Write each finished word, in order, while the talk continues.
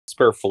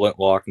Spare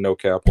flintlock, no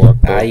cap lock.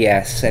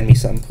 Yeah, send me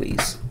some,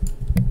 please.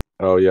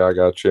 Oh yeah, I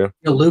got you.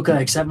 Yo, Luca,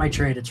 accept my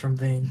trade. It's from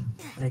Vane.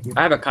 Thank you.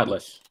 I have a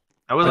cutlass.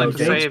 I would like to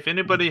Okay. say, if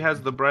anybody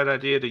has the bright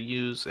idea to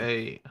use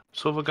a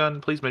swivel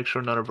gun, please make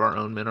sure none of our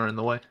own men are in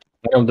the way.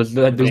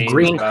 The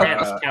green uh,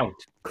 clamps count.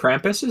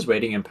 Krampus is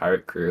waiting in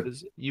pirate crew.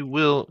 'Cause you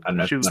will I'm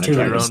not shoot gonna Too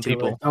try your late, own it's too late.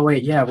 people. Oh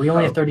wait, yeah, we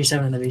only have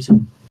 37 in the visa.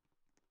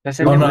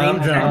 Oh no,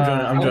 I'm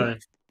joining.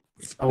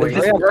 Oh wait,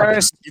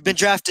 You've been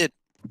drafted.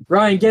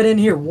 Ryan, get in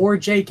here. War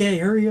JK,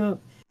 hurry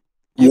up.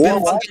 You've War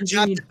been what? fucking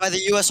drafted by the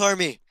U.S.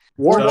 Army.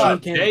 War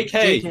Shut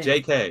JK. up.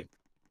 JK.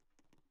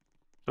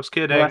 Just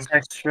kidding. Plus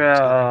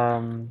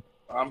extra.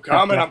 I'm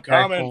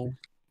coming.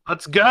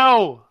 Let's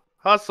go!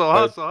 Hustle,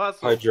 hustle,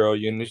 hustle. Hydro,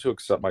 you need to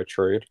accept my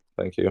trade.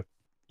 Thank you.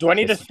 Do I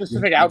need a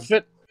specific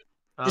outfit?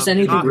 Just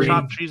anything not green.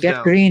 chop trees Get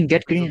down. green,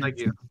 get green. Thank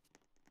you.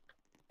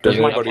 Does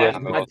My anybody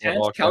have my pants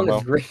flintlock count ammo?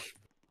 as green.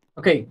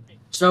 Okay,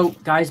 so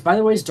guys, by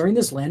the way, during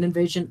this land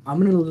invasion, I'm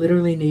gonna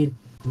literally need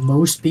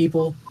most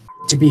people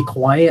to be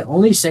quiet.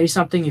 Only say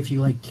something if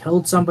you like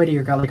killed somebody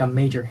or got like a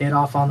major hit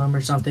off on them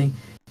or something.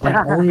 Like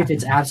only if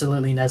it's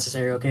absolutely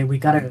necessary. Okay, we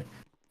gotta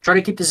try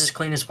to keep this as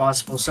clean as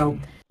possible. So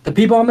the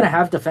people I'm gonna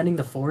have defending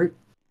the fort,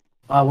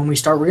 when we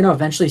start, we're gonna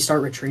eventually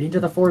start retreating to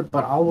the fort.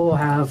 But I will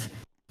have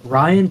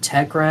Ryan,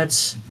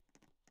 Techrats,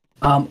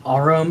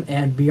 Aram,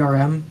 and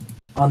BRM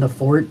on the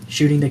fort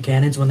shooting the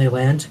cannons when they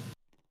land.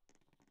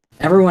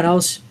 Everyone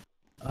else,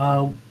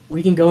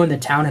 we can go in the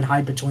town and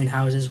hide between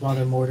houses while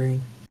they're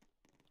mortaring.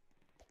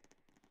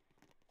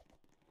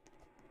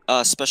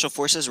 Special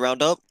forces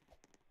round up.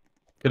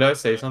 Could I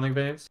say something,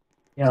 Baines?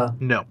 Yeah.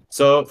 No.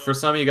 So, for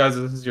some of you guys,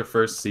 this is your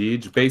first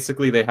siege.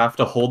 Basically, they have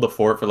to hold the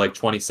fort for like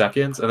 20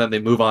 seconds, and then they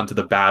move on to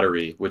the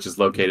battery, which is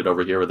located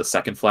over here where the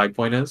second flag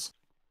point is.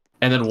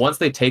 And then once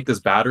they take this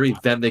battery,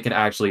 then they can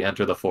actually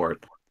enter the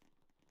fort.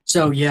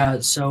 So, yeah,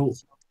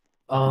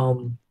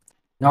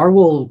 Nar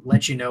will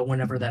let you know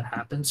whenever that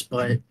happens,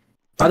 but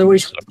by the way,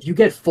 you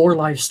get 4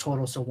 lives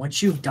total, so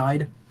once you've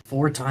died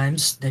 4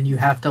 times, then you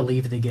have to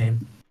leave the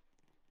game.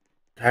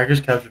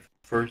 Hackers captured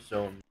first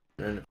zone.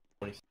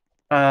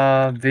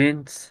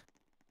 Vince.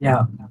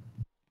 Yeah.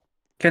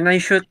 Can I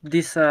shoot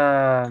these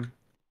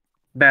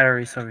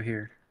batteries over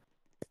here?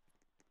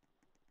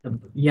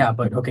 Yeah,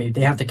 but okay,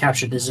 they have to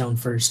capture this zone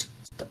first.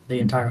 The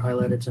entire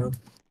highlighted zone.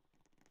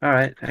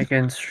 Alright, I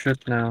can shoot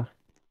now.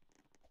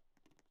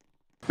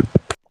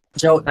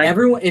 So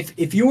everyone,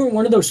 if you weren't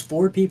one of those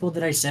 4 people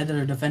that I said that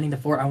are defending the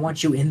fort, I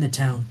want you in the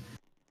town.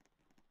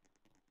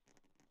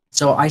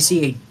 So I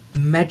see a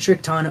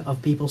metric ton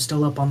of people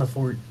still up on the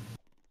fort.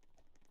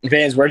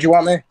 Vans, where'd you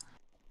want me?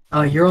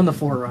 You're on the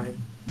fort,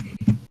 Ryan.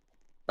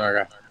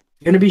 Okay.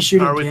 You're gonna be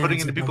shooting. Are we cannons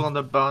putting any people on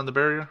the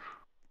barrier?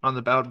 On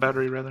the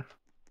battery, rather?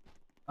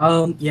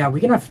 Yeah, we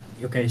can have.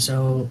 Okay,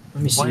 so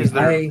let me see. Why is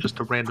there just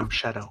a random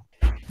shadow?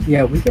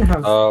 Yeah, we can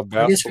have. I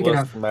guess we can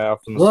Basilisk, have. Math,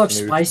 and We'll have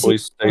Snooze, spicy.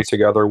 please stay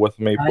together with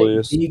me,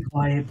 please. Be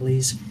quiet,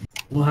 please.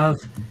 We'll have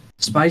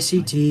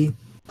Spicy Tea,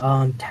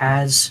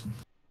 Taz,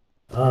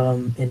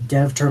 and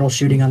Dev Turtle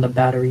shooting on the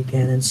battery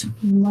cannons.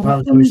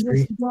 Well, those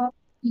 3.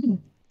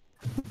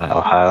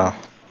 Ohio.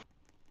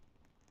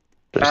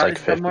 There's like Is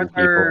the 50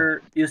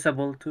 mortar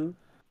usable too?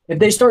 If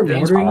they start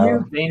Baines, mortaring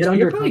you, Baines, get you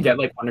under could probably get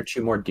like 1 or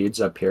 2 more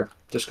dudes up here,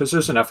 just because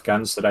there's enough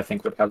guns that I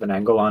think would have an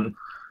angle on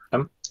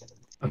them.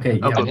 Okay,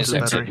 yeah, I'll go we'll to the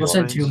send, battery. we'll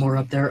send 2 more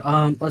up there.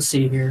 Let's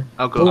see here.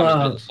 I'll go.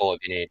 We'll, Full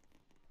if you need.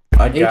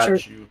 I got HR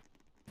you.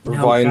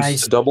 No, Vines,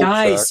 guys, double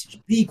guys,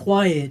 check. be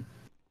quiet.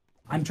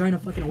 I'm trying to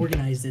fucking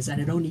organize this, and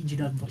I don't need you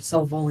to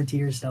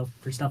self-volunteer stuff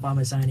for stuff I'm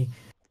assigning.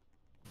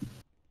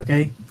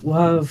 Okay,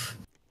 we'll have,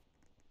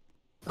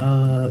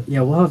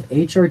 we'll have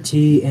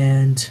HRT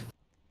and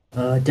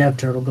Dev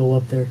Turtle go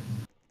up there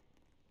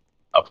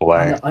Up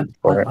where? on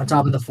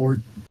top of the fort.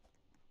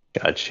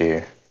 Got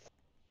you.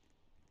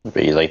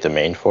 But you like the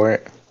main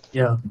fort?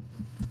 Yeah.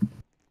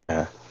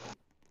 Yeah.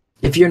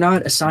 If you're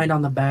not assigned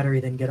on the battery,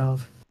 then get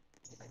off.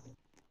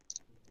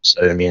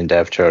 So me and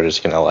Devtro are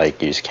just gonna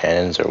like use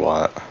cannons or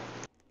what?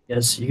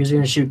 Yes, you guys are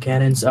gonna shoot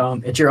cannons.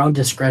 At your own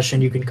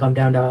discretion, you can come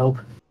down to help.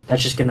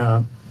 That's just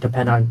gonna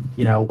depend on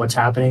what's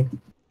happening.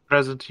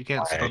 Present, you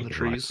can't sit on the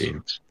trees.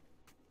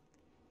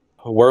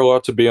 We're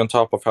allowed to be on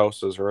top of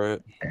houses,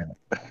 right?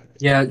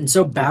 Yeah, and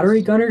so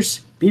battery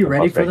gunners, be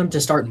ready for them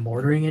to start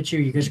mortaring at you.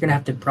 You guys are gonna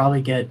have to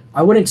probably get.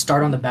 I wouldn't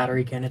start on the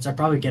battery cannons. I'd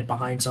probably get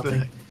behind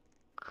something.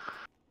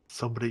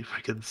 Somebody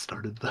freaking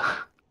started the.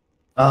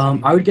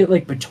 I would get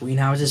like between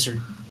houses,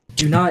 or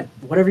do not.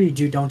 Whatever you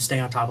do, don't stay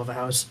on top of a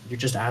house. You're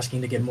just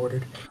asking to get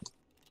mortared.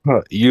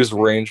 Use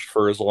ranged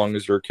for as long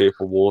as you're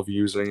capable of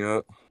using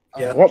it.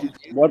 Yeah. What?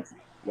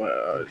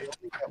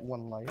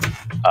 One light.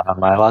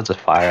 Am I allowed to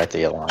fire at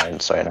the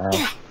alliance right now?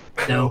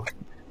 No.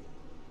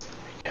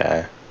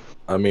 Okay.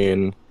 I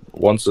mean,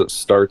 once it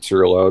starts,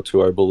 you're allowed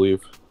to, I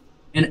believe.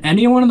 And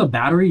anyone on the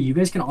battery, you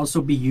guys can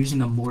also be using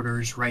the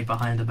mortars right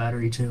behind the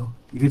battery too.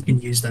 You guys can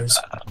use those.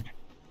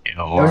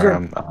 Or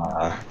Dev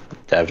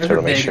Those are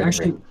Turtle, make big. sure.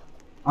 Actually,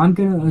 I'm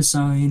gonna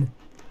assign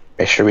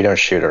Make sure we don't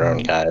shoot our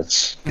own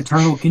guys.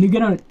 Eternal, can you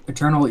get on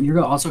Eternal?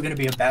 You're also going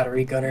to be a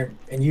battery gunner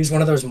and use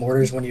one of those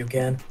mortars when you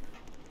can.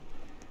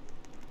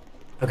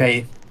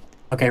 Okay,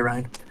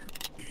 Ryan.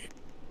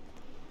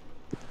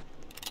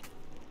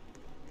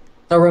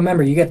 So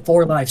remember, you get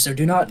 4 lives, so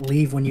do not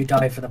leave when you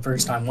die for the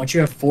first time. Once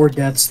you have 4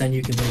 deaths, then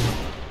you can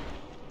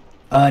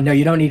leave. No,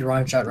 you don't need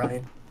Rhyme Shot,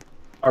 Ryan.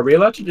 Are we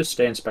allowed to just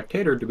stay in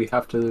spectator, or do we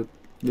have to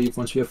leave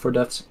once we have 4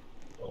 deaths?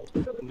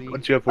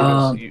 Once you have 4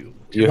 deaths, you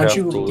once have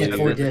you to get leave.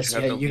 4 deaths,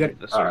 yeah, you got.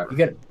 Alright. You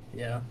got.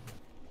 Yeah.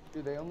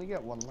 Do they only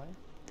get 1 life?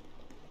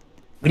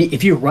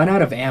 If you run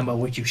out of ammo,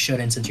 which you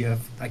shouldn't, since you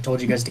have, I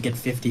told you guys to get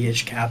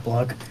 50-ish cap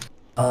luck.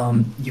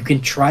 You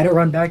can try to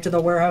run back to the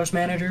warehouse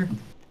manager,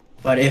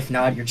 but if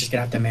not, you're just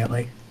gonna have to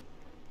melee.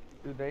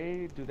 Do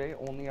they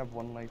only have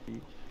 1 life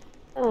each?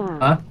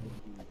 Huh?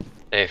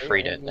 They're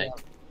free, don't they?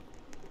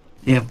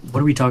 Yeah.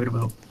 What are we talking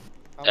about?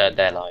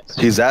 Their lives.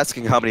 He's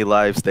asking how many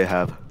lives they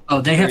have. Oh,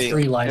 they have 3.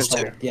 3 lives.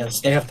 There's Total.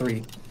 Yes, they have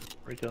 3.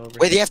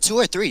 Wait, they have 2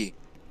 or 3?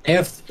 They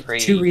have 3.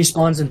 2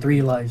 respawns and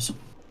 3 lives.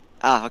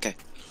 Ah, okay.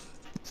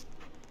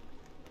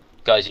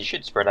 Guys, you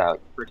should spread out.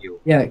 Pretty.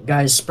 Yeah,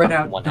 guys, spread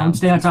out. One Don't house.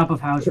 stay on top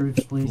of house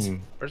roofs, please.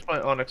 Where's my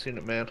Onyx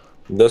unit, man?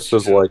 This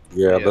is like,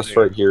 Yeah, this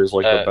there. right here is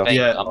like the best. Thanks,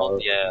 Yeah. I'm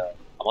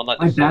on like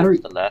My the battery-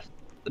 to the left,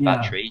 the Yeah.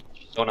 battery.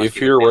 Someone If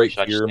else you're give a right pitch,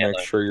 I just here, stay make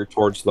alone. sure you're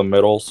towards the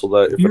middle so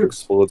that if it You're-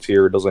 explodes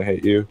here, it doesn't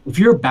hit you. If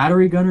you're a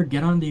battery gunner,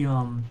 get on the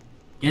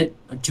get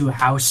to a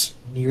house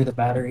near the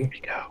battery.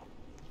 Because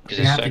You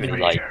there's have so to many get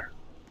like,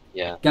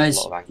 yeah, Guys,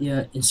 a lot of angles.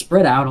 yeah, and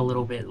spread out a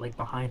little bit, like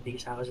behind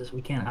these houses.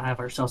 We can't have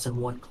ourselves in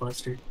one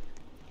cluster.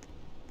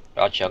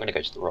 Actually, I'm gonna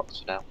go to the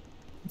rocks for now.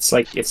 It's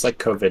like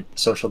COVID,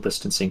 social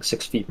distancing,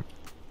 6 feet.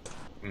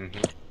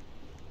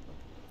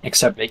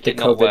 Except Make the it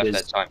not COVID worth is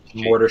their time. to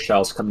shoot. mortar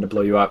shells coming to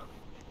blow you up.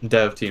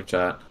 Dev team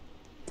chat.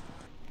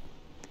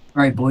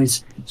 All right,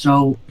 boys.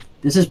 So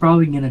this is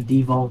probably gonna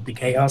devolve to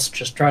chaos.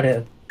 Just try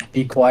to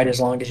be quiet as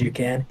long as you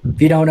can.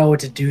 If you don't know what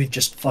to do,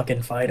 just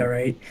fucking fight. All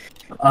right.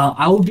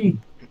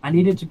 I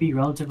needed to be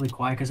relatively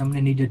quiet because I'm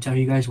gonna need to tell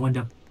you guys when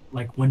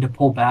to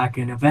pull back,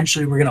 and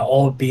eventually we're gonna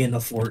all be in the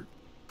fort.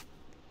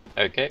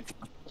 Okay.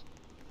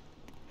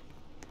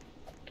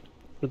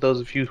 For those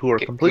of you who are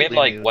Can we completely have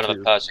like new one to-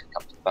 other person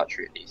come to the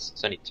battery at least?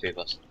 It's only 2 of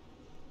us.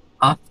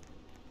 Huh?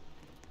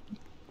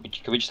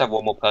 Can we just have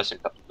one more person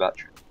come to the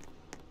battery?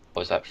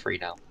 Or is that 3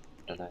 now?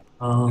 I don't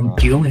know.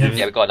 Do you only have?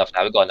 Yeah, we got enough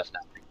now. We got enough now.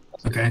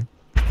 Okay.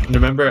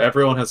 Remember,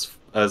 everyone has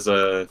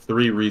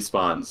 3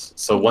 respawns.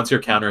 So once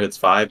your counter hits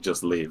 5,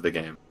 just leave the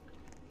game.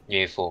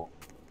 Year 4.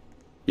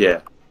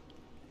 Yeah.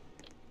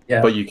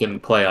 Yeah. But you can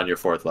play on your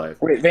 4th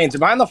life. Wait, Vanes,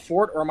 am I on the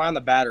fort or am I on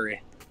the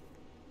battery?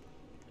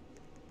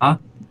 Huh?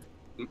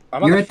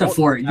 I'm on You're at the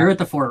fort. or You're at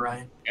the fort,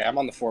 Ryan. Yeah, I'm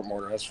on the fort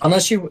mortar. That's fine.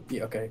 Unless you.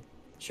 Yeah, okay.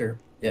 Sure.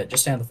 Yeah,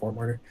 just stay on the fort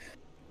mortar.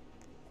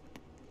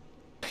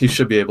 You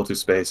should be able to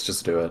space,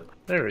 just do it.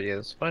 There he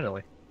is,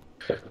 finally.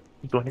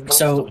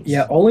 So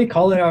yeah, only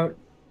call it out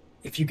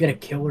if you get a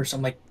kill or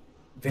something like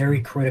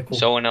very critical.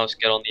 Someone else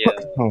get on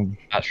the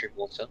battery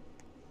water.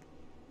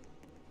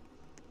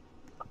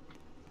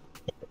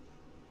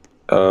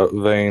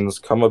 Veins,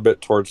 come a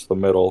bit towards the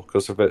middle,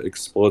 because if it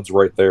explodes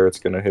right there, it's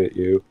gonna hit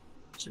you.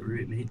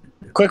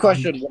 Quick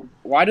question: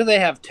 why do they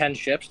have 10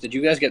 ships? Did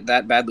you guys get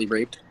that badly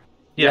raped?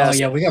 Yeah,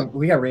 yeah, we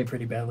got raped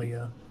pretty badly.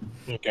 Yeah.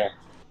 Okay.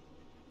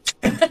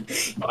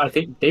 I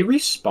think they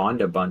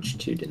respawned a bunch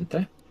too, didn't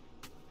they?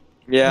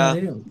 Yeah.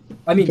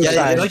 I mean, Yeah,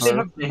 yeah, I feel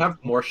like they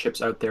have more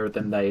ships out there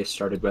than they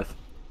started with.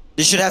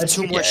 They should have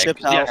 2 more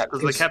ships out. Yeah,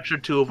 because they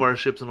captured 2 of our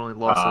ships and only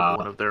lost like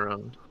 1 of their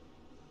own.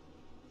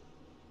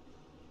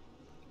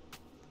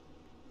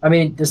 I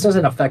mean, this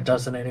doesn't affect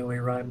us in any way,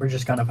 Ryan. We're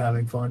just kind of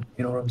having fun.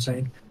 You know what I'm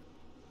saying?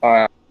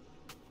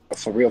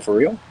 For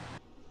real?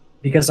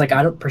 Because like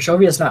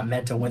Purshovian's not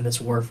meant to win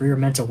this war. If we were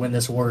meant to win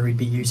this war, we'd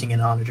be using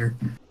an onager.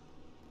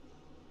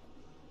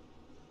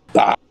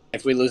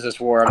 If we lose this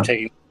war, I'm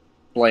taking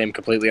blame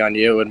completely on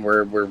you, and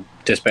we're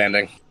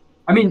disbanding.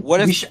 I mean,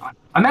 What if-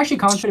 I'm actually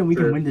confident we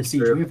can True, win this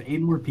siege. true. We have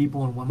 8 more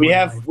people and 1 We more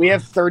have life. we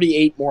have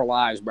 38 more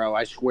lives, bro.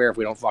 I swear, if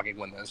we don't fucking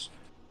win this.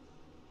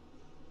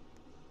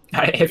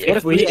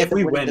 If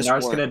we win win, this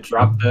Nar's war. gonna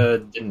drop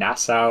the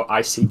Nassau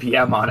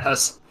ICBM on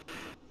us.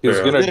 He's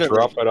Yeah. gonna Literally.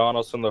 drop it on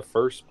us in the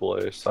first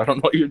place. I don't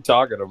know what you're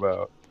talking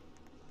about.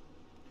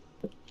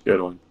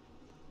 Good one.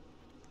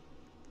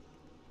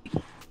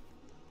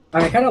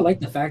 I kind of like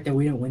the fact that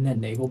we didn't win that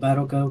naval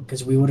battle, go,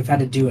 because we would have had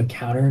to do a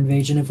counter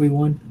invasion if we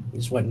won.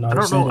 Is what I Nar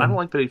don't said, know. I and don't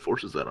like that he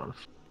forces that on us.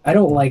 I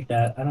don't like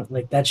that. I don't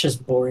like that's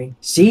just boring.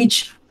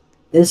 Siege,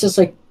 this is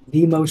like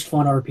the most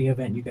fun RP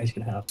event you guys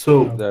can have.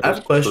 So, That I have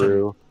is a question.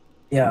 true.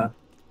 Yeah.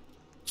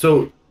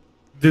 So,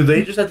 do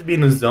they just have to be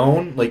in a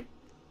zone, like,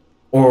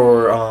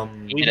 or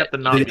We have to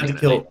do not they be have to in it.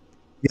 kill?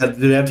 Yeah, do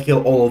they have to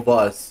kill all of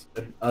us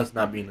and us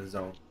not be in the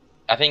zone?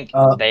 I think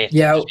they have to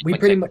yeah, just be we quick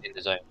pretty second much in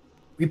the zone.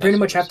 we pretty That's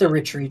much what have to I'm saying.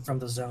 retreat from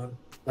the zone,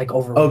 like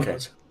Overwatch Okay.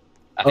 was.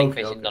 I think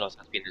Okay, basically okay. none of us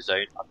have to be in the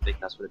zone. I think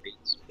that's what it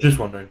means. Just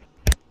wondering.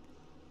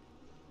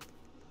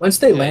 Once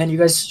they Yeah. land, you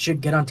guys should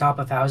get on top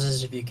of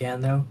houses if you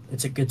can. Though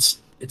it's good to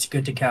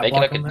Make it catwalk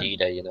like them. a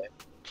D-Day, you know.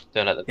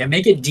 Don't let them. Yeah,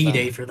 make it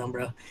D-Day for them,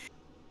 bro.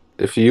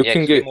 If you Yeah,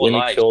 can 'cause get more any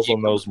lives, kills you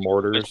on those can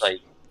mortars, just, like,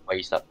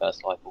 waste that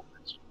first life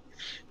almost.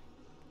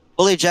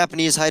 Only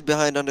Japanese hide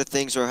behind under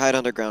things or hide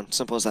underground.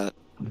 Simple as that.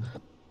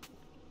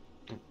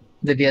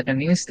 The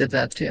Vietnamese did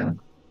that too.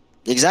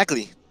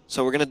 Exactly.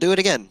 So we're gonna do it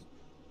again.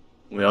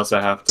 We also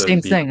have to Same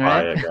be thing,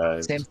 quiet, right?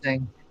 guys. Same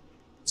thing.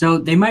 So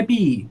they might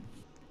be.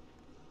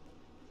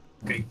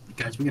 Okay,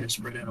 guys, we gotta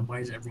spread out. Why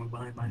is everyone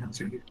behind my house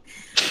right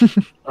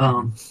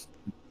here?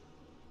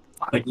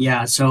 But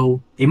yeah, so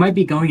they might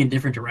be going in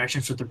different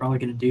directions. What they're probably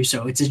gonna do.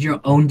 So it's at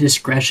your own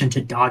discretion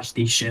to dodge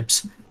these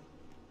ships.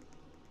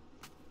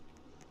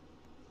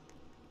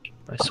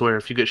 I swear,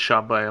 if you get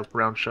shot by a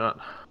round shot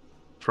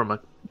from a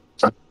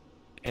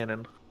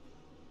cannon.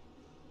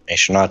 Make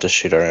sure not to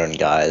shoot our own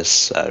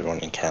guys. Everyone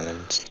in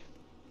cannons.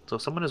 So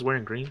if someone is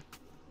wearing green,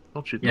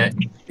 don't shoot Yeah, them.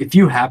 if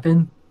you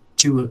happen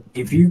to,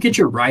 if you get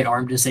your right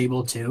arm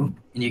disabled too,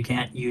 and you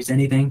can't use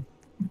anything,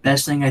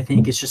 best thing I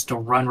think is just to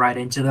run right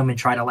into them and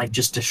try to like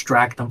just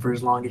distract them for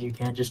as long as you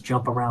can. Just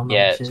jump around them.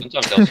 Yeah, and shit.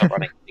 sometimes they'll start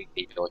running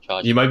people or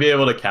charging. You might be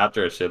able to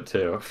capture a ship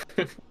too.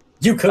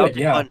 You could,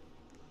 yeah.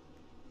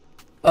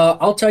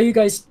 I'll tell you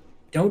guys,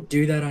 don't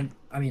do that on.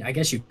 I mean, I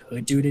guess you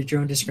could do it at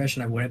your own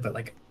discretion. I wouldn't, but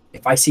like,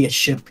 if I see a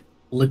ship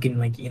looking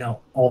like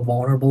all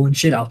vulnerable and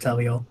shit, I'll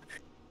tell you.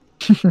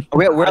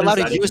 We're allowed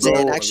to use it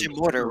in action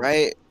mortar,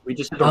 right? We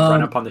just have to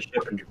run up on the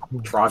ship and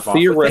drive off.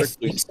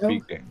 theoretically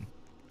speaking.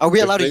 Are we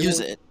If allowed to they use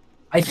were- it?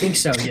 I think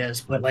so, yes,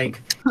 but like,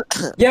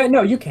 yeah,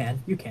 no, you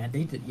can.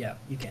 They did, yeah,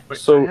 you can.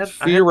 So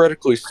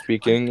theoretically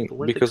speaking,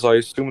 because I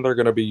assume they're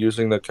going to be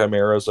using the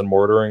chimeras and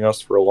mortaring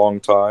us for a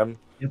long time.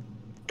 Yep.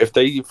 If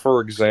they,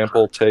 for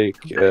example, take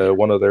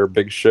one of their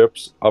big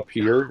ships up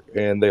here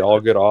and they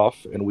all get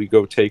off and we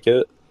go take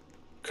it,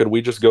 could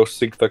we just go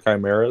sink the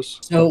chimeras?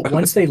 So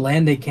once they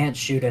land, they can't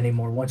shoot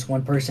anymore. Once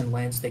one person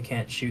lands, they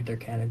can't shoot their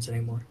cannons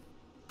anymore.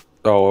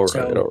 Oh, all right,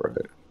 So- all right.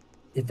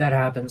 If that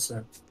happens,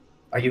 then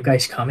are you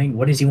guys coming?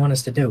 What does he want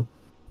us to do?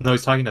 No,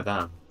 he's talking to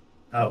them.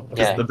 Oh,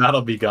 Because the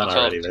battle begun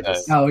already. They're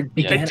just... Oh, it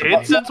began. They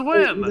did since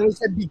when? They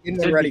said begin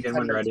when Said ready. begin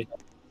when ready.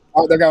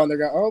 Oh, they're going. They're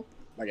going. Oh,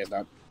 I guess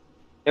not.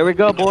 Here we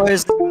go,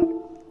 boys.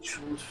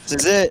 This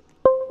is it.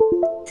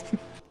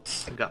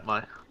 I got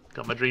my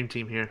dream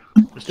team here.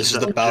 This is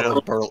the battle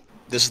of Berlin.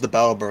 This is the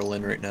battle of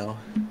Berlin right now.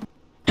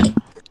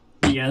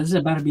 Yeah, this is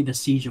about to be the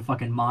siege of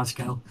fucking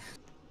Moscow.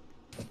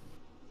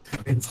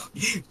 It's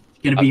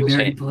gonna be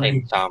very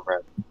bloody.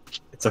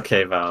 It's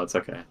okay, Val. It's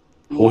okay.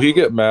 Will he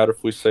get mad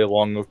if we say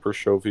long of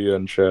Purshovia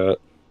in chat?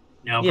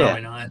 No, Yeah.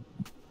 probably not. I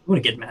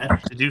wouldn't get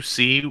mad. Did you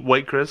see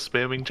White Chris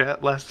spamming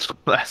chat last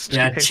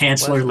Yeah, game,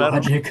 Chancellor last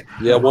battle? Logic.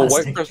 Yeah, well, Last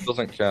White thing. Chris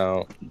doesn't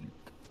count.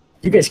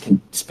 You guys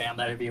can spam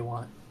that if you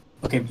want.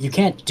 Okay, you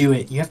can't do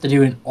it. You have to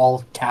do it in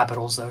all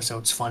capitals though, so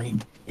it's funny.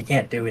 You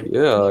can't do it.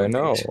 Yeah, I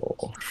know.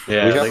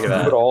 Yeah, we have look to at do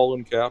that. it all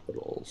in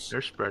capitals.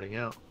 They're spreading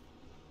out.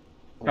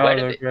 Where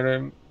did look at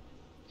him.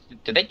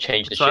 Did they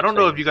change the So I ship don't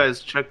know thing? if you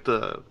guys checked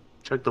the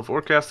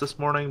forecast this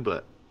morning,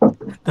 but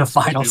The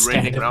final It's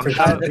raining stand. round of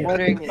shot.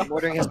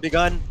 Mortaring has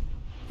begun.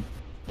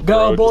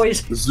 Go, Bro,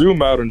 boys! just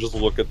zoom out and just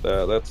look at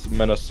that. That's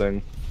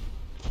menacing.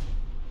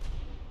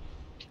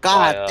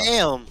 God Fire.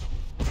 damn.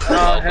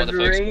 Heavy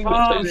rain.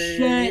 Oh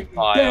shit!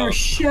 Fire. They're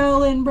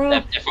shelling, bro.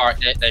 They're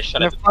shut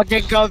They're up.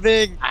 fucking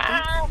coming.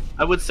 I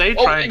would say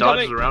Oh, try and dodge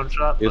incoming. the round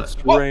shot. It's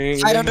But raining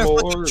Hide under fucking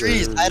mortars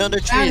trees. Hide under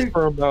trees.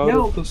 from out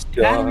No, of the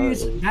sky.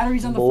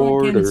 batteries on the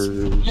front cannons.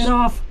 Mortars. Get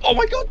off! Oh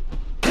my god!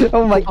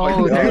 Oh my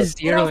Oh, they're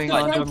Get off zeroing the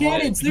on front the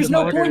cannons! There's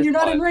no point, you're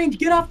not in range!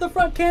 Get off the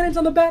front cannons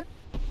on the back!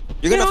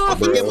 You're gonna Get off,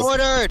 fucking get bro.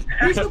 mortared.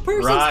 There's no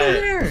person Right.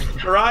 still there!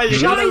 Right,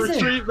 you gotta Ryzen.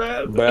 retreat,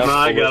 man.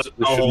 Basilisk,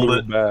 we should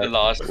move back. The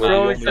last We're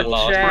man. the The only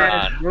last ones-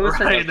 man. Rose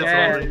Right, and that's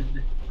Chad.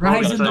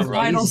 Ryzen, the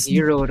Right. final He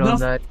zeroed on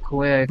the- that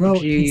quick. Bro,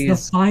 Jeez.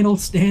 it's the final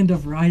stand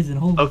of Ryzen.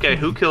 Holy okay,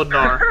 who killed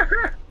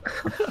Nar?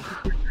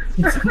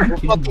 Who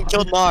fucking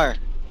killed Nar?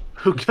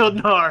 Who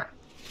killed Nar?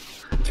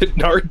 Did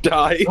Nard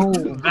die? Oh,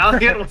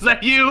 Valiant, was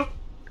that you?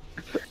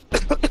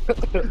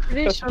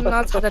 Pretty sure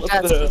Nard's had a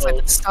death since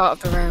like the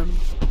start of the round.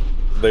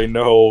 They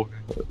know.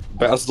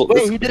 Basilisk.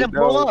 Wait, he didn't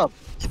blow up.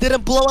 He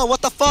didn't blow up.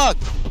 What the fuck?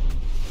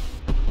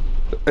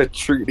 A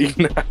treaty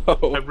now.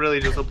 I really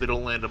just hope they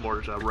don't land a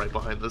mortar shot right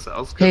behind this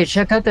house. hey,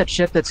 check out that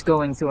ship that's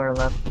going to our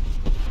left.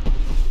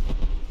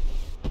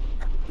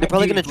 They're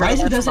probably gonna drive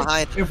Ryzen from doesn't.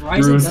 behind. If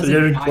Ryzen Bruce, doesn't, they're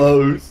getting die,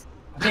 close.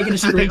 I'm taking a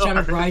screenshot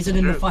of Ryzen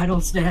in the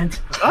final stand.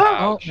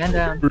 Oh, man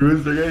down.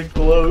 Bruce, they're getting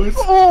close.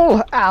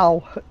 Oh,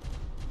 ow.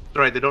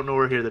 Right, they don't know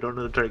we're here. They don't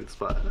know the target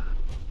spot.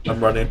 I'm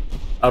running.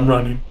 I'm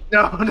running.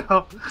 No,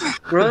 no.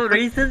 Bro,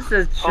 Reason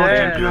says Soldier,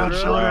 Chad. good bro.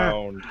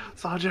 shoulder.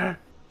 Soldier.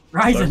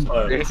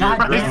 Ryzen, That's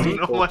goddamn.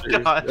 Oh my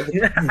god.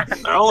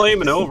 They're all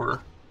aiming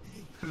over.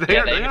 They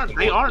are They not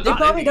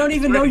probably aiming. don't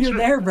even know Pretty you're sure.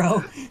 there,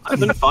 bro. I've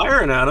been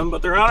firing at them,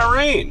 but they're out of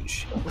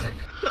range.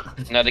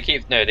 No, they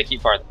keep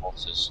firing the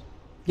monsters.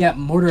 Yeah,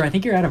 mortar. I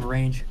think you're out of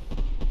range.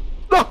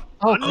 Oh,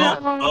 crap.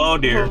 Oh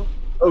dear.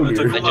 Oh, That's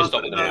a dear. They good just amount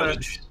don't of know.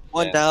 damage.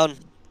 One down.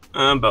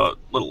 I'm about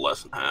a little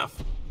less than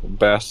half.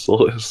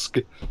 Basilisk.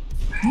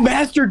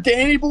 Master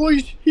Danny,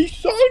 boys, he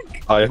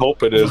sunk. I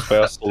hope it is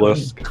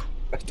Basilisk.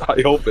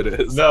 I hope it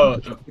is. No,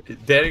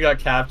 Danny got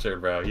captured,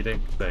 bro. He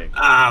didn't think.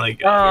 Ah, they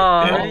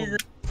got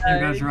There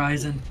goes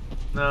Ryzen.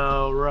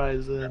 No,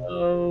 Ryzen.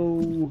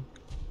 Oh.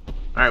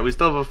 Alright, we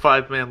still have a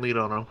 5-man lead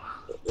on them.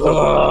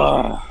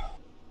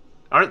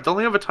 Don't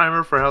they have a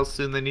timer for how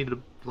soon they need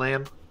to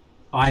land?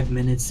 5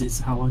 minutes is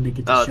how long they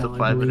get to Oh, it's shell.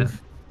 a I 5-minute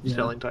believe.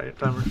 shelling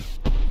timer.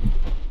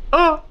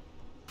 Oh!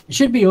 It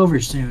should be over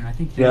soon. I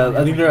think. Yeah,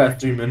 I think they're at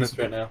 3 minutes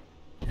right now.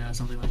 Yeah,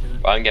 something like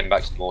that. I'm getting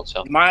back to the mortar.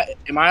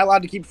 Am I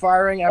allowed to keep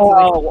firing after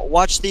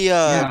Watch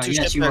the two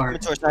ships you that are are.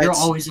 coming to our sides. You're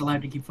always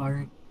allowed to keep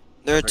firing.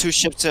 There are 2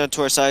 ships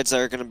to our sides that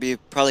are going to be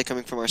probably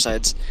coming from our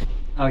sides.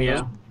 Oh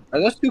yeah. Are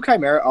those 2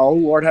 Chimera? Oh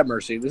Lord have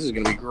mercy! This is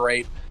gonna be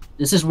great.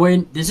 This is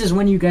when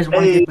you guys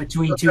want to get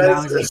between 2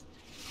 houses.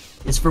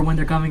 It's for when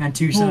they're coming on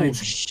 2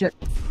 sides. Shit.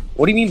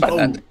 What do you mean by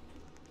that?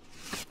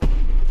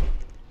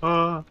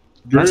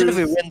 Imagine if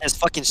we win this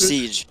fucking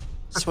siege.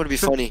 This would be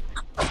funny.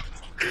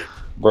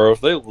 Bro,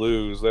 if they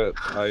lose, that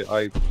I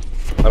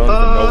don't even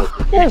know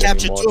what We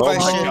captured 2 of our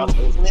Oh my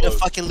ships. We need to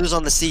fucking lose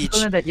on the siege.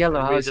 Go in that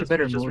yellow house. You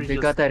better just move. reach They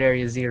us. got that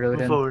area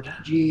zeroed in. Forward.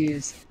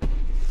 Jeez.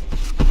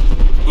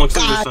 Looks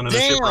like God they're sending a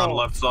ship around damn.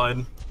 left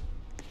side.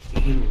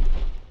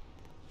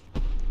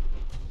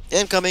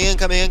 Incoming.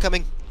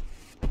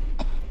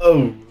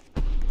 Oh.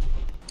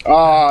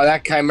 Oh,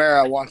 that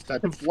Chimera wants to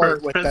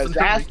flirt with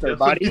disaster,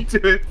 buddy.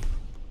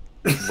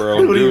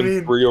 Bro, What do you doing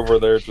mean? 3 over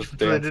there just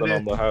dancing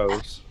on the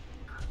house.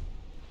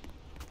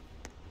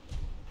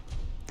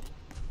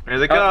 Here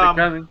they Oh, come.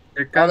 they're coming.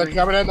 They're Oh, coming. they're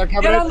coming in. They're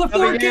coming Get in. on the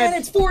 4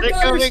 cannons! 4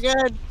 gunners!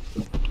 Again.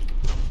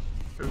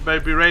 Everybody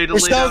be ready to lay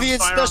down Purshovian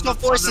fire special on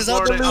the forces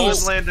on the board.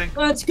 loose. Landing.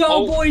 Let's go,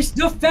 Oh. boys!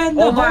 Defend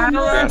the homeland!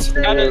 Cannons.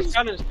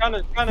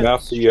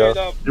 Nasia.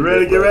 Get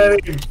ready, get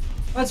ready.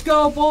 Let's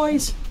go,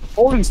 boys!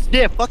 Holy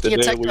shit, fucking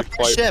Today attack we the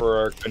fight ship. for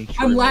our country.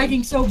 I'm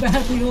lagging so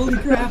badly, holy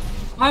crap!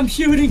 I'm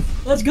shooting!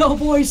 Let's go,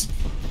 boys!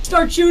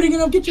 Start shooting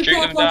and I'll get your Shoot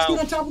 'em catwalks, down. get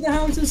on top of the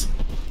houses!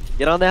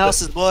 Get on the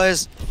houses,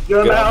 boys. Get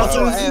on the houses.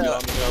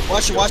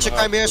 Watch the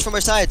Chimeras from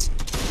our sides.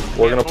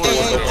 We're gonna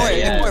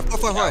Hey,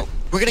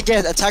 we're gonna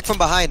get attacked from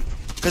behind.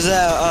 Because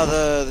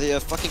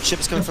the fucking ship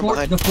is coming from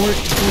behind. The fort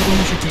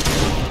gunners should take it.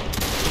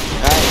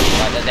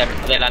 Alright. Are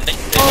they landing?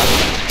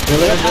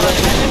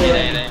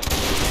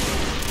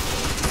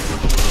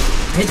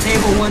 Hit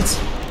table once.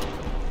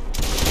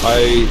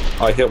 I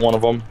hit one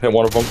of them.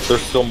 They're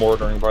still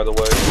mortaring, by the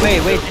way.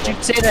 Wait, did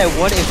you say that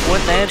if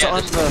one lands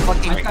on the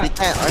fucking... I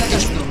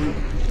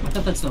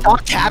thought that's the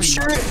Not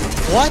captured?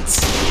 What?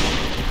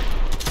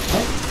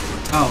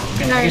 Oh,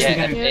 okay. I guess we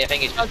gotta... I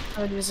think it's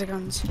User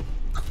guns.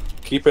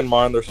 Keep in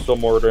mind they're still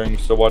mortaring,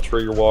 so watch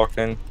where you're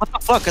walking. What the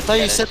fuck? I thought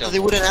you said that they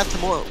wouldn't have to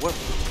what?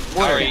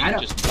 Sorry, I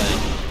don't- just playing.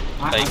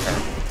 I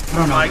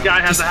don't know. My guy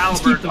has a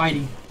Just keep halberd.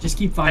 fighting. Just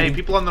keep Hey, fighting.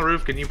 people on the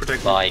roof, can you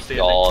protect My them?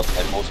 god.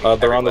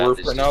 They're on the roof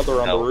right now.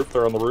 They're on the roof. The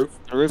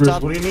Bruce,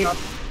 rooftop. what do you need?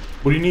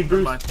 What do you need,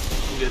 Bruce? Fine.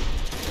 I'm good.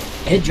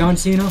 Hit John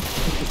Cena.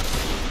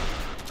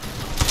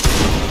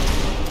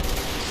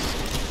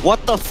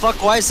 What the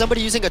fuck? Why is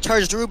somebody using a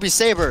charged ruby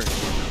saber?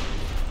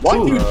 What?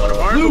 Ooh,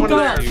 Luca!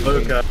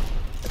 Luca.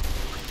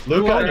 Put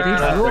it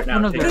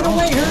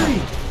away,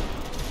 hurry!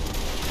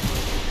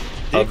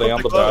 Are they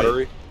on the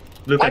battery?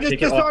 Luca, I just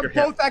take it off your disarmed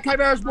hip. both that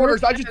Chimera's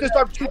mortars. I just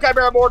disarmed 2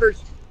 Chimera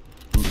mortars.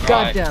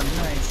 Goddamn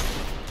nice.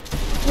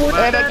 And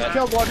I just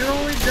killed one.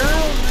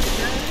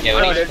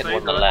 Yeah, we need to hit one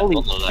on the left. On the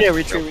left. Yeah,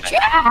 retreat.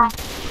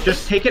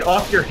 Just take it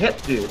off your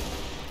hip, dude.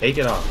 Take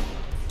it off.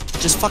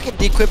 Just fucking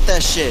dequip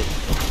that shit.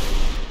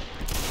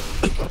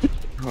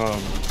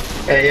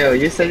 Hey yo,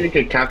 you said you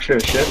could capture a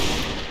ship?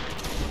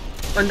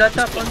 On the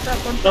top.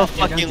 No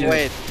fucking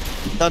way.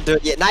 Don't do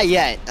it yet. Not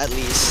yet, at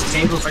least.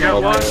 I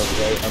got one.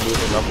 Okay. I'm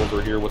moving up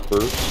over here with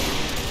Bruce.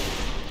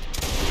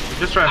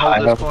 Just try to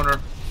hold this corner.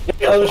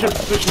 Yeah, other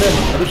ship's switching in.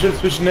 Other ship's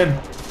switching in.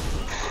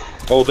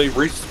 Oh, they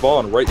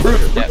respawn right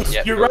Bruce, there. Bruce,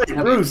 Yeah. you're right,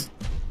 Bruce.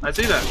 I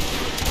see that.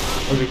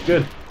 Okay,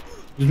 good.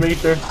 Just make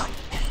sure.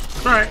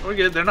 Alright, we're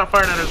good. They're not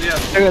firing at us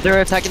yet.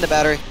 They're attacking the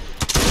battery.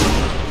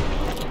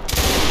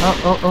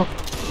 Oh.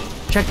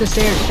 Check the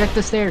stairs.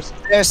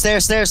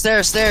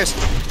 Stairs.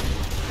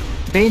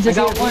 Bane's I is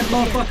got here. one,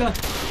 motherfucker.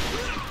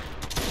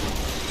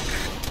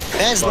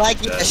 Man's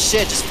lagging as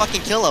shit. Just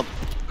fucking kill him.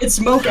 It's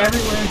smoke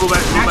everywhere. Move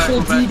back.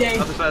 Actual D-Day.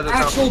 Other side of the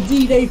Actual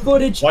D-Day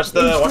footage. Watch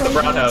the It's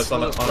brown right house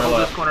on our Hold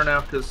left. this corner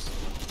now, because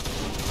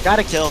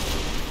Gotta kill.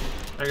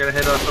 they're gonna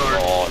hit us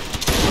hard.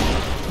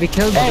 We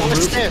killed Hey, the what's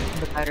roof there? of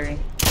the battery.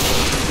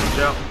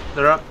 Yeah,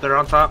 they're up. They're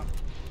on top.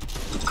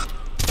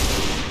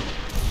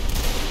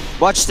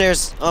 Watch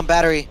stairs on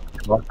battery.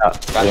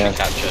 Battery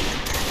captured.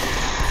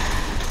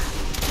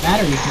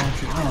 Battery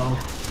capture. Oh.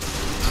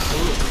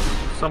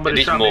 Somebody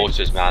These shot me.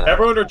 mortars, man.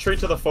 Everyone retreat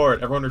to the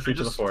fort.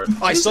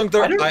 I sunk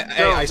their.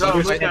 I sunk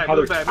Move their. back,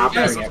 move back, move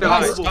back. Let's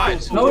go.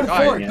 Guys, Go to the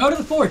fort. Go to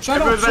the fort.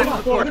 Shut up. Everybody Shut back up. to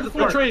the fort. Go to the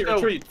fort.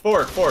 Retreat.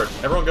 Fort.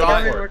 Everyone go to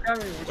the fort.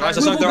 Guys,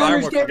 I sunk their Gunners,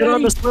 ironwork. get Get on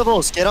ready. the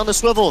swivels. Get on the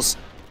swivels.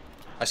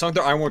 I sunk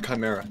their ironwork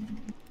chimera.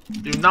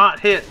 Do not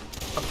hit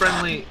a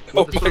friendly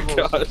Oh with the my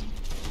swivels. god.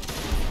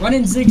 Run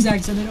in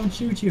zigzag so they don't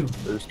shoot you.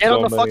 Get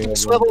on the fucking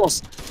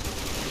swivels.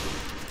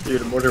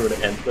 Dude, a mortar would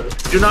end those.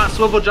 Do not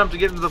swivel jump to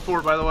get into the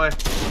fort, by the way.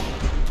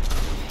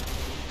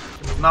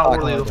 It's not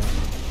war lethal.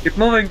 Keep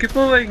moving, keep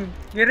moving.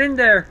 Get in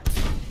there.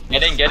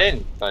 Get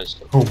in, guys.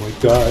 Oh my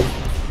god.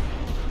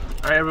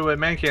 Alright, everybody,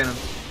 man cannons.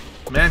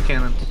 Man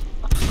cannons.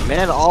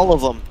 Man, all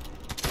of them.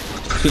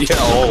 Yeah,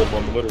 all of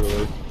them,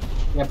 literally.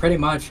 Yeah, pretty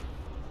much.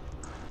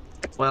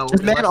 Well,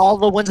 Just man all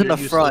the ones in the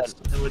front.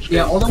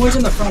 Yeah, all the ones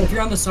in the front. If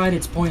you're on the side,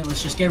 it's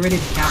pointless. Just get ready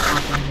to cap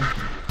lock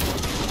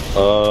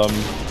them.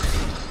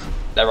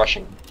 They're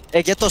rushing.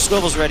 Hey, get those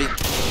swivels ready.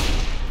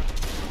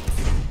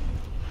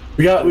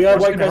 We got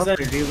white guys in.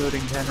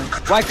 Reloading cannon.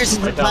 Wikers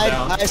in the side.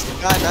 Nice,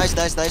 God,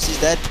 nice. He's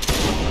dead.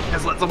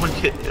 Guys, let someone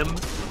get him.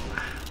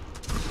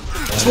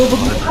 Swivel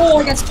gunner. Oh,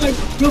 I got spiked.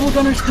 Swivel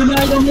gunners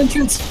denied on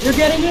entrance. They're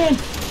getting in.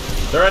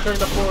 They're entering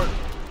the fort.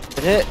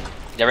 It hit.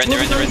 They're in. Hey,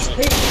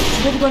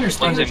 swivel gunners,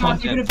 stay on the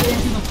top, even if they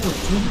enter the fort.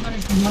 Swivel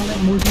gunners do not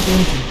let more people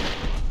enter.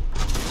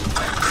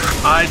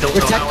 I don't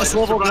know Protect how the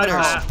swivel I survived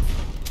gunners. that.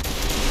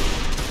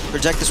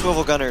 Protect the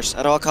swivel gunners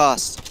at all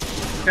costs.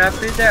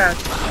 Copy that.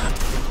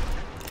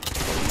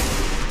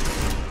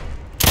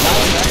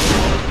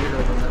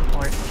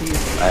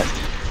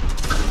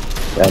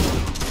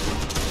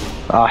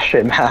 Oh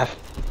shit, Math.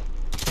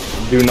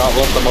 Do not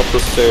let them up the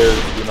stairs.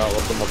 Do not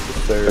let them up the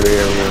stairs.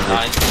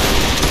 Nice.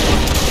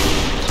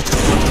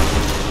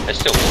 They're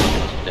still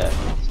walking to death.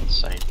 That's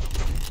insane.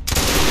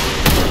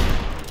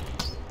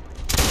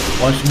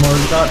 One more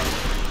shot.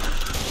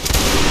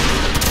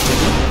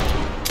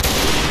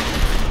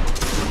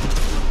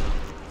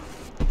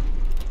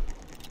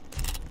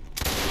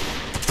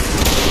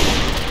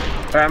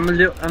 I'm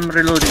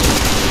reloading.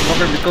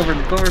 Cover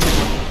me.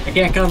 I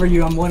can't cover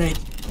you, I'm 1-8.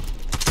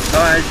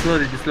 Oh, it's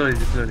loaded.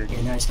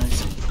 Okay, nice.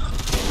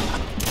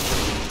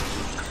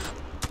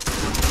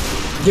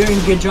 You're doing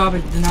a good job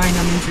at denying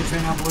them entrance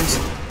right now, boys.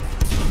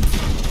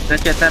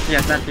 Not yet.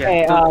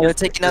 Hey, they're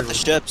taking out the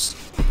ships.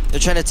 They're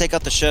trying to take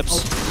out the ships.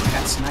 Oh, I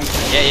got sniped.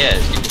 Yeah.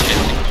 Take the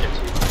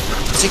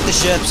ships. Take the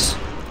ships.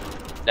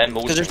 Then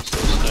mortar.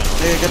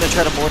 They're gonna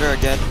try to mortar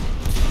again.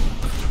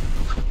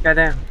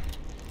 Goddamn.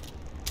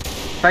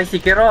 Spicy,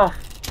 get off.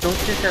 Don't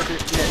shoot that.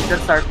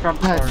 That's our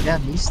front door. God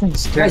damn, these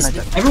things turn Guys,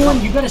 like a...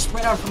 everyone, you gotta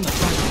spread out from the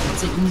front.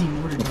 That's an easy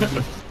mortar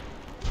target.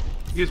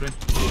 Excuse me.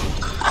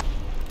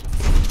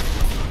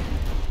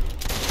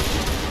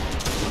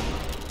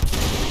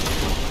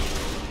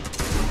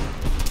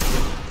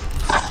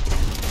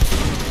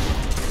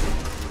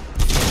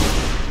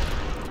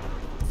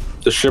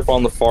 The ship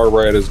on the far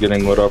right is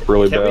getting lit up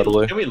really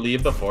badly. Can we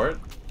leave the fort?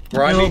 No,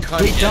 wait,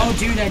 don't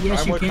do that.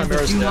 Yes, you can,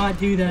 but do not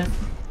do that.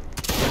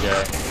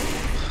 Okay.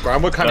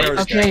 Brian, what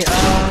Chimera's Okay,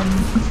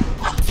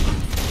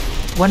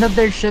 one of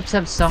their ships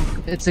have sunk.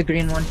 It's a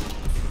green one.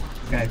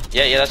 Okay.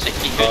 Yeah, that's it.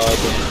 Keep good.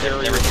 The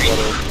carrier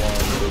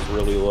one is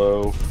really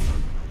low.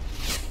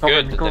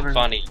 Good, they're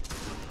funny.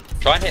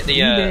 Try and hit the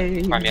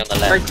primary on the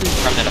left.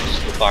 Cram that up to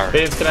school fire.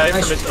 Babes, can I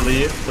have permission to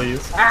leave,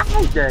 please?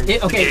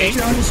 Okay, at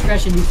your own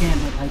discretion, you can,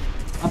 but like,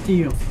 up to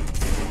you.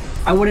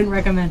 I wouldn't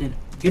recommend it.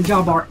 Good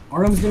job,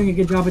 Arm's doing a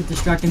good job at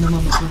distracting them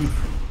on the flank.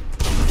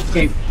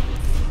 Okay.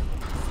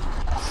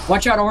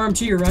 Watch out, Arm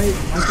to your right.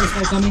 Watch this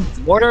guy coming.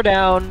 Mortar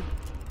down.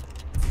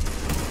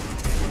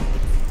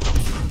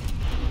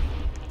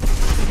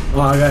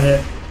 Oh, I got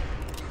hit.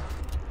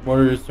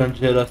 Mortar is trying to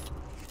hit us.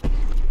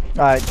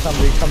 Alright,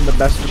 somebody become the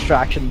best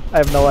distraction. I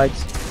have no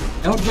legs.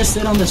 Don't just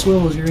sit on the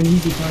swivels, you're an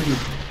easy target.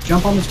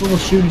 Jump on the swivel,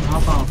 shooting,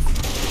 hop off.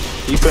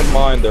 Keep in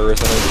mind there is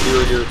an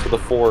interior to the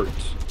fort.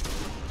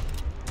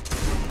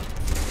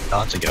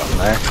 Not to get on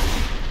there.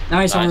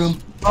 Nice, Arm.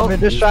 I'm gonna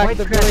distract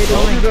the blade.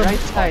 Going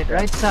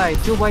right side.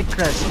 Two white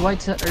crest, right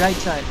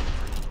side.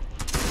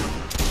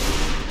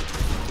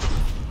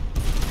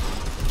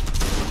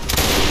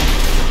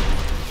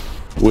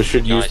 We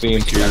should use the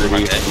interior.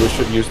 We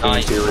should use the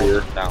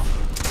interior. Down.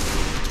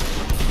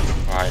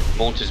 Alright,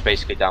 mortar's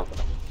basically down.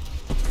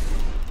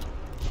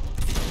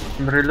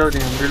 I'm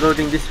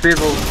reloading this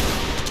swivel.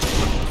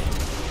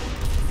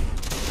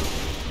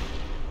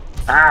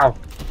 Ow!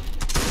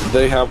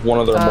 They have one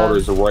of their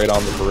mortars right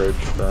on the bridge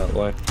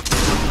currently.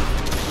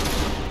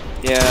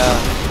 Yeah.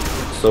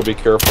 So be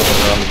careful when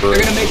you're on the bridge.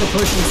 They're gonna make a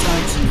push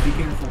inside, so be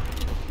careful.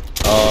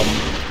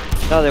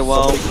 No, they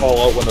won't. Somebody call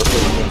out when they're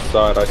pushing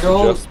inside. I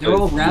suggest They're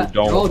all that you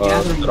don't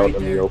gathering sit out right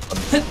in the there. open.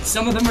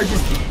 Some of them are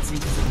just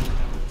dancing.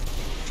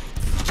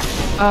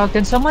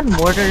 Can someone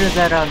mortar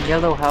that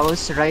yellow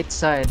house? Right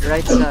side.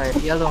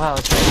 Yellow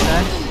house, right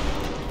side.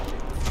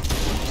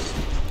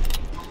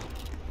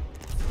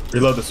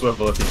 Reload the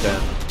swivel if you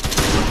can.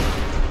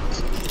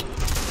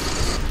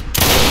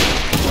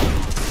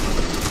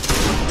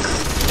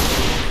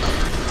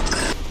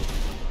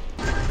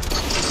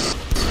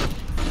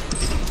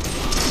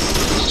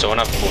 Someone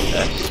have 4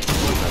 deaths?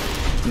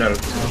 No.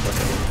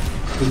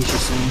 Finish the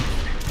same.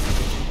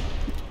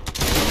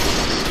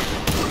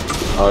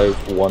 I have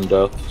 1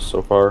 death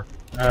so far.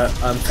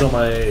 I'm still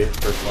my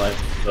first life,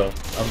 so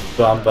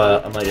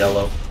I'm at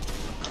yellow.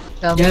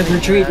 Dev,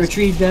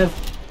 retreat, Dev.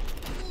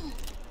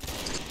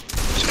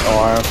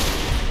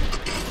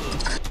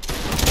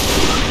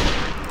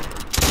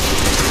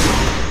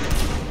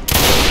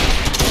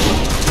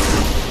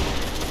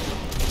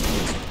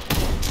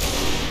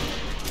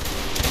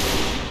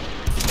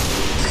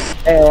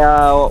 Hey,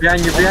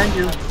 behind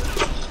you.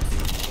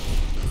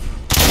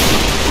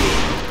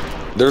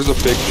 There's a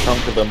big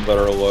chunk of them that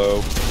are low.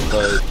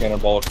 The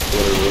cannonball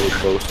exploder really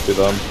close to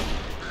them.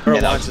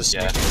 Yeah, that was just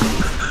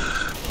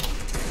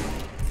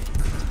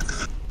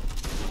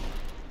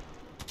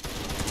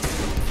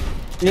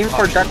Aim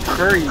for that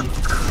curry.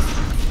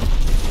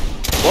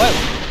 What?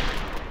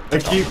 I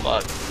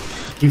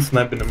keep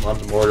sniping them on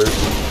the mortars.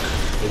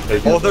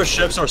 All their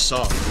ships are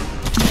sunk.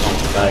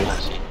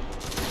 Nice.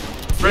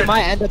 We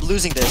might end up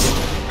losing this.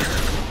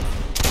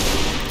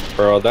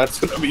 Bro, that's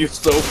gonna be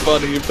so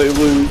funny if they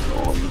lose.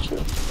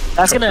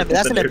 That's an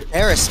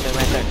embarrassment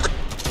right there.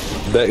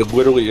 That it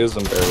literally is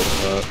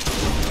embarrassment.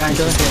 Guys,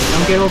 don't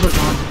get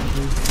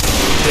overconfident.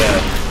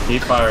 Yeah,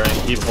 keep firing,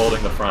 keep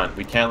holding the front.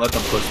 We can't let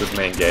them push this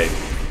main gate.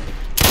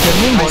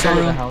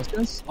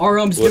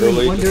 RM's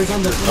doing wonders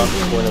on the front.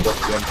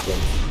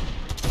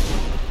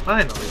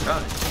 Finally,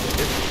 guys.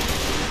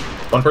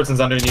 One person's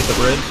underneath the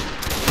bridge.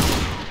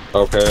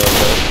 Okay.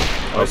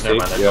 Oh, never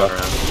mind, they're going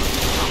around.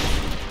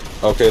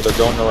 Okay, they're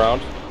going around.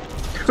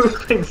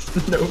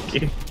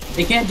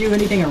 They can't do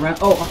anything around.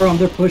 Oh, RM,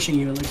 they're pushing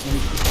you. It looks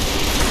like.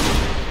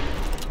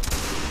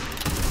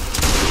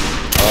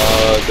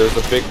 There's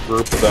a big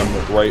group of them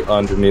right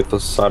underneath the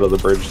side of the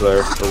bridge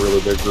there. A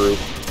really big group.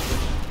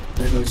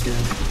 There goes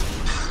good.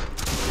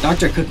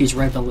 Dr. Cookie's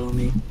right below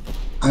me.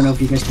 I don't know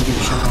if you guys can get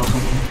a shot off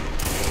on him.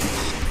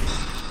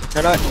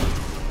 No.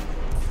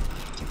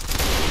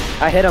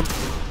 I hit him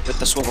with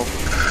the swivel.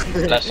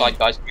 Left side,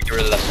 guys. Get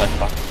rid of the left side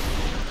back.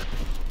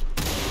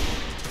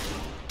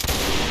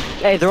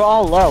 Hey, they're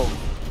all low.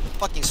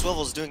 Fucking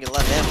swivel's doing a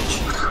lot of damage.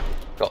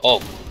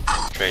 Oh,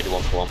 trade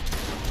 1-for-1.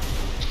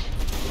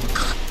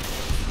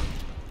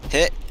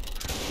 Hit.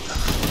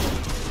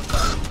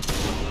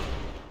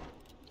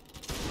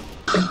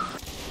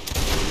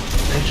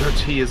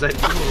 HRT, is that you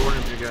or one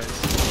of you guys?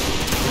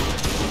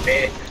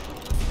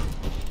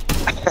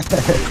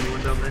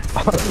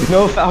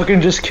 No,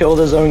 Falcon just killed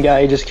his own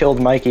guy. He just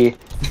killed Mikey.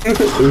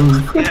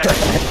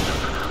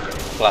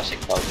 Classic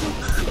Falcon.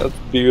 That's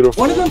beautiful.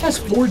 One of them has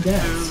 4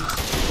 deaths.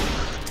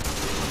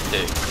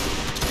 Dude.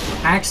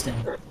 Axton.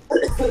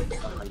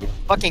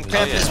 Fucking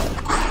Krampus.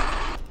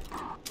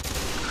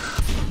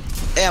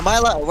 Hey, am I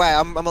allowed? Right,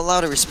 I'm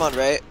allowed to respond,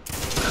 right?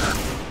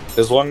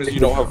 As long as you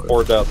don't have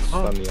 4 deaths,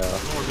 then yeah.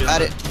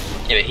 Got it.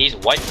 Yeah, but he's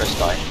white for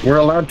guy. We're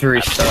allowed to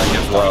restart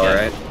as well,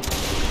 right?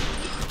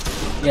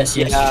 Yes.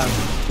 Does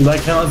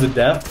that count as a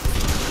death?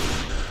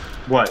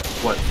 What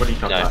are you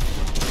talking about?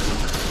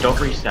 Don't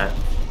reset.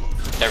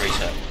 Don't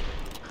reset.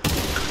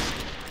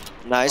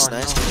 Nice.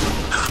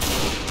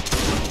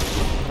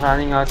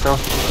 Running out of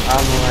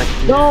ammo like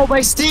you. No,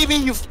 my Stevie,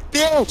 you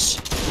bitch!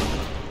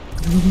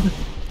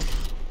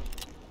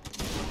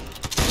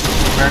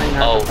 Running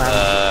out of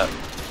ammo.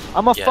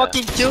 I'ma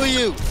fucking kill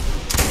you!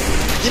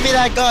 Give me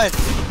that gun!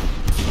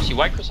 See,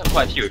 white Chris have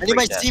quite a few. I need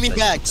my Stevie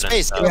back.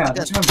 Space, give me Yeah, the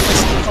there's gun.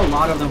 a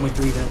lot of them with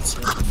 3 deaths.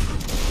 So.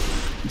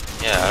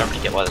 Yeah, I don't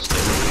really get why this is.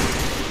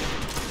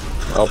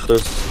 Oh,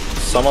 there's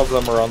some of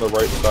them are on the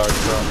right side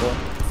currently.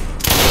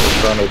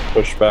 They're trying to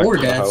push back 4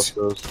 to the deaths.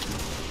 houses.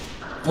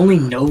 Only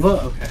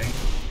Nova? Okay.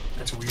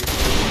 That's weird.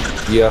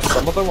 Yeah,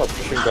 some of them are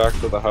pushing back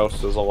to the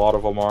houses. A lot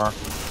of them are.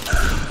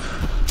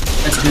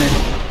 That's good.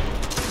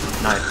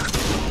 Nice.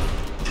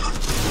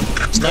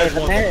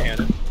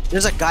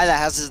 There's a guy that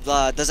has his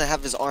doesn't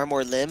have his arm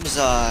or limbs.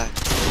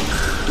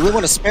 Do we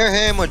want to spare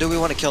him or do we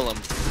want to kill him?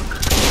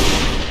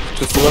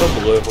 Just let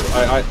him live.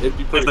 It'd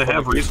be pretty funny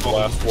if he's the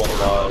last one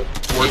alive.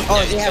 Oh,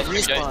 he has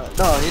respawn.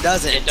 No, he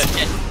doesn't.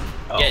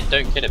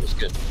 Don't kill him. It's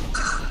good.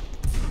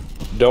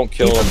 Don't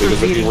kill him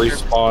because if he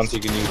respawns, he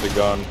can use the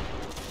gun.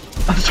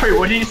 I'm sorry.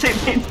 What did you say,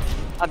 man?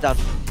 I'm done.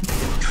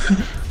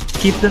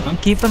 Keep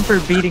them for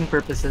beating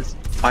purposes.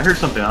 I heard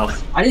something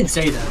else. I didn't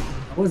say that.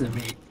 That wasn't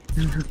me.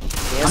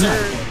 Yes, sir.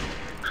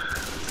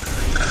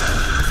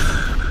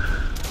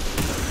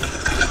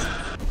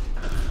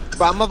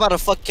 Bro, I'm about to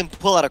fucking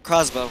pull out a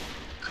crossbow.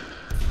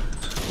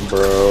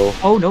 Bro.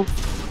 Oh no.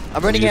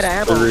 I'm running out of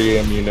ammo. 3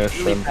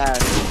 ammunition. Really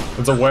fast.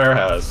 It's a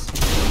warehouse.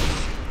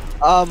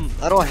 I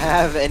don't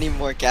have any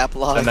more cap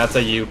lock. And that's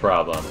a you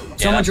problem.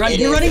 Someone's running.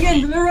 They're running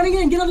in. They're running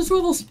in. Get on the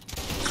swivels.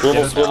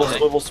 Swivel.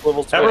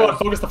 Everyone,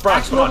 focus the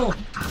front. Come on.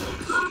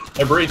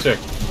 They're breaching.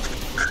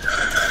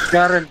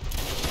 Got him.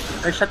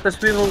 I shot the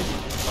swivel.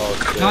 Oh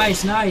shit.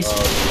 Nice.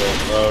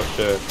 Oh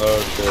shit. I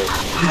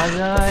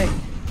died.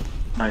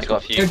 Nice.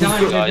 Got a few.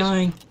 They're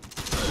dying.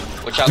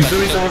 Watch out, He's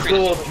doing something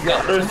cool.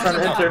 Others trying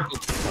to enter.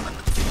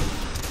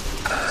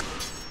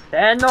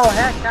 No,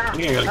 heck no.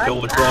 You gotta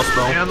kill the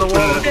crossbow. Stay on the wall.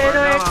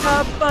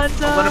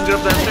 I'll let him get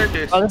up that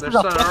staircase. Oh, this Their is a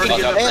son already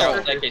They're got on there.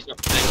 the staircase,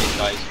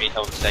 guys. We need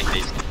help on the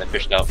staircase. They're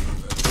pushed out.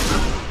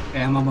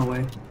 Okay, I'm on my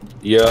way.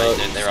 Yeah.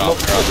 They're up.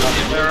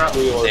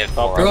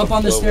 They're up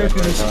on the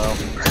staircase.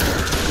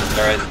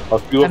 They're in. A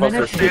few of us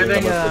are shooting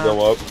them as they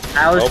go up.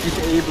 I was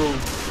disabled.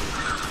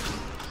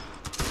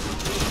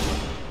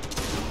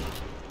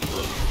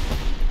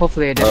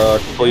 Hopefully I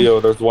didn't. Cleo,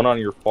 there's one on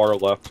your far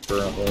left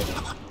currently.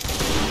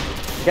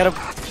 Get him.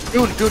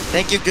 Goon.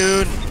 Thank you,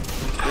 Goon.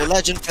 You're a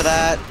legend for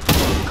that.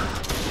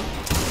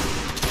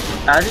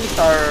 Ali's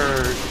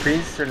our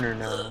prisoner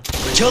now.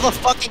 Kill the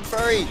fucking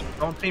furry!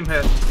 Don't team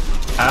hit.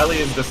 Ali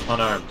is just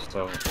unarmed,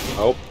 so.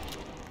 Oh.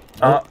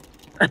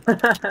 Get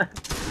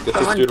this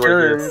Someone dude right kill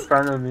him here. in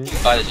front of me.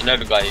 There's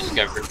another guy who's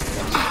going through.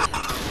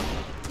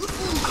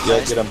 Yeah,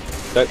 get him.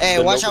 Hey,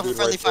 the watch Nova out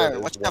for dude friendly right there fire.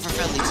 is Watch one out for hit.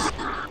 friendlies.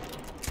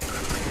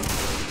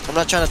 I'm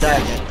not trying to die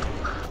again.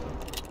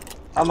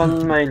 I'm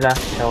on my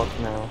last health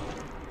now.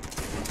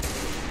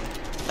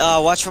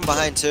 Watch from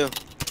behind too.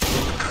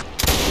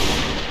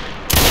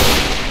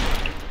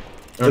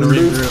 Get him,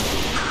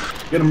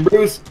 Bruce. Get him,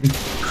 Bruce.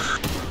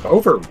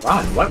 Overrun?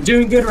 What?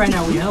 Doing good right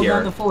now. We held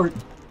down the fort.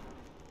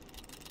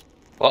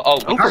 Well,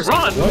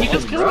 Overrun? We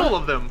just killed all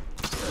of them.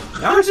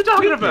 What are you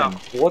talking about?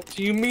 What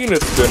do you mean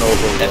it's been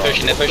overrun? They're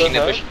pushing,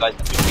 guys.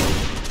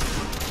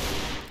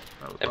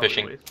 They're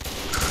pushing.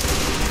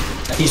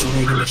 He's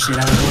rigging the shit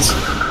out of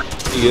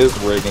this. He is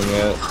rigging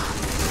it.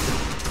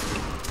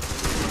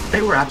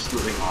 They were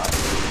absolutely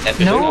hot.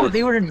 No,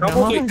 they were not.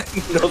 No,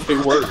 they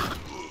weren't.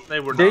 They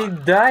were They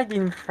not. died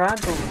in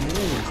front of me.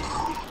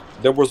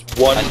 There was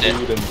one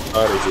dude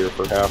inside of here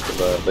for half of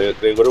that.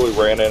 They literally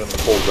ran in and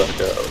pulled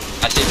back out.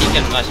 I see, he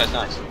gets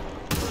nice.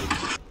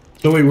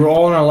 So wait, we're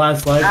all on our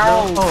last life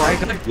now? Oh, I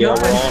got Yeah,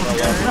 we're all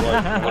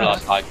on our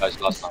last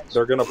life. Last night.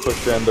 They're gonna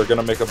push in. They're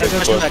gonna make a big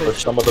push. There's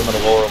some of them in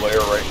a lower layer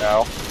right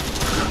now.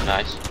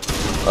 Nice.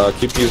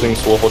 Keep using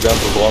swivel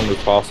guns as long as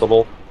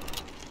possible.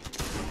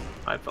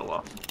 I fell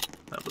off.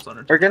 That was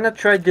under. We're gonna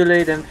try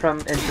delay them from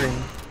entering.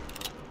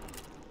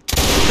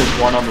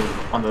 There's one on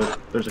the.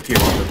 There's a few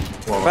on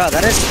the wall. Bro,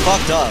 that is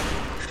fucked up.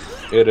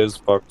 It is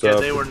fucked Yeah, up.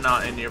 they were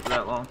not in here for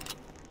that long.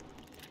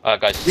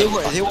 Guys. They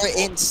were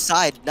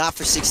inside, not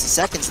for 60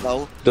 seconds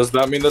though. Does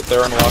that mean that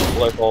they're in last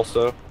life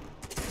also?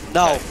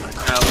 No.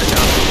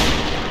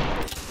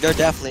 They're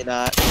definitely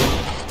not.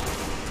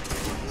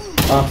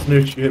 Ah,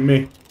 Snooch, you hit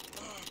me.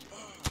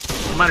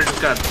 You might have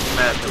just got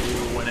mad that we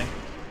were winning.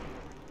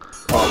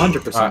 Oh,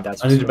 100%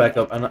 that's I need to back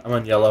up. I'm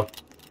on yellow.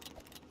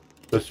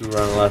 Those two were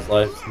on the last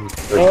life.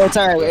 Oh, it's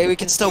alright. We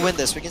can still win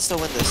this. We can still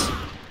win this.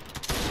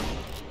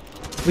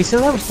 We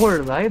still have 4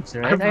 lives,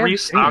 right? I've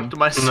restocked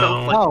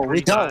myself like No, 3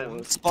 we don't.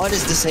 times. Spawn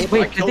is disabled.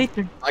 Wait, did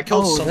they? I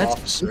killed some that's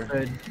officer.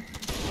 Good.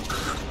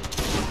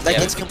 Like,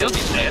 Yeah, it's we killed completely.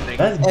 these guys.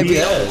 That's Hey, we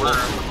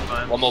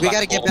BS. One more We back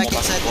gotta to get fort, back one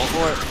more inside the back to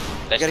fort.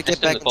 We gotta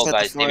get back fort, inside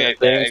guys. the fort.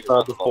 Stay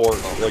inside the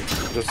fort. Like,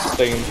 just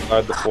stay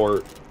inside the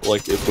fort.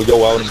 Like, if we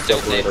go out and Still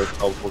separate safe.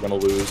 ourselves, we're gonna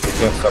lose. We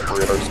can't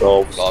separate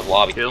ourselves. God,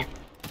 why we Kill.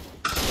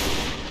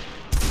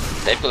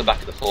 They've got the back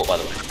of the fort, by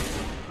the way.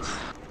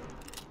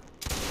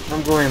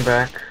 I'm going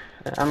back.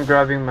 I'm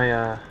grabbing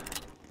my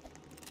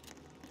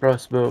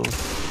crossbow.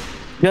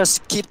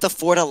 Just keep the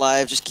fort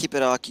alive. Just keep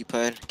it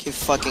occupied. Keep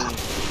fucking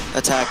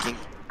attacking.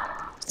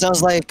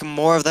 Sounds like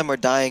more of them are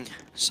dying.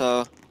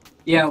 So.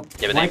 Yeah,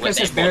 but White Crest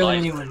they has barely lied.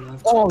 anyone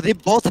left. Oh, they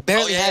both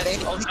barely yeah. have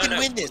any. Oh, We no, can no.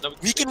 win this. No,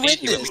 We can we win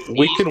can this.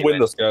 We can win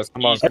this, guys.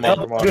 Come on, come on,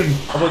 come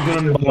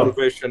on. Put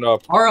motivation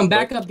up. Aram,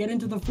 back up, get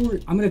into the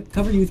fort. I'm gonna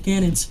cover you with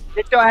cannons.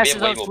 Get your We asses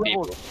have way on more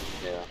swivel. people.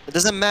 Yeah. It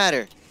doesn't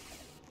matter.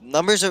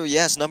 Numbers are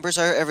numbers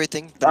are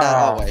everything, but not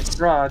always.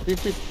 Bruh,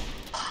 this is.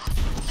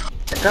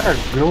 I got a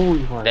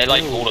glowy one. They're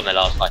like all on their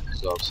last life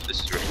as well, so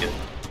this is really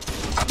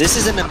good. This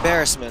is an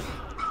embarrassment.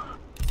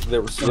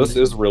 This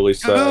is really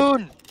sad.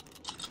 Cocoon!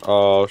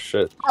 Oh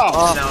shit.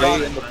 Oh, No, fuck.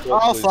 you- In the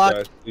fort, Oh, please, fuck.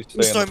 guys. Please stay in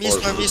Eaststorm, the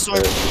fort, Eaststorm, please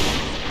Eaststorm.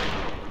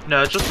 stay.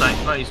 No, it's just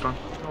night, not Eastern.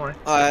 Don't worry.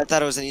 Oh, I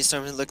thought it was an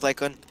Eaststorm. It looked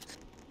like one.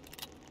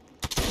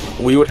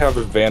 We would have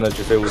advantage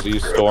if it was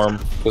East Storm,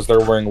 because they're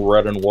wearing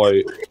red and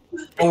white.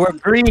 Oh, we're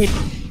green.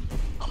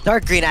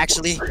 Dark green,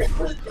 actually.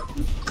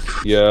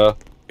 Yeah,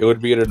 it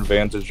would be an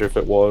advantage if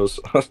it was.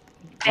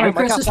 White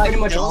Crest is pretty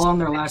much kills. all on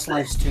their last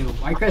lives too.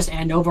 White Crest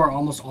and Nova are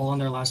almost all on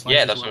their last lives.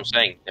 Yeah, as that's well. what I'm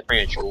saying. They're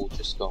pretty much all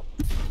just gone.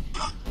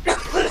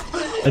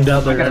 I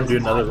doubt they're gonna do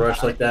another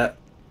rush like that.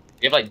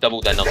 We have like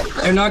double their numbers.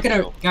 They're not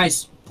gonna,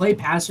 guys, play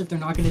passive. They're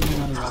not gonna do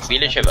another rush. We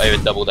literally have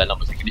over double their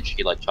numbers. We can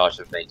literally like charge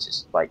their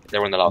faces. Like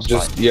they're on the last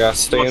Just fight. yeah,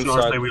 stay Well, should I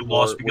inside. say we the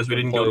lost fort. because we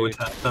can didn't go to play-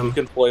 attack them? We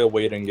can play a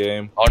waiting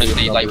game.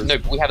 Honestly, with like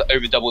numbers. no, we have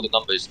over double the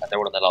numbers and they're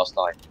all on their last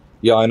fight.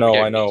 Yeah, I know, We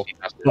don't I know. need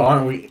to have to- But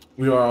aren't we?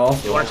 We are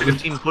also. You want to take a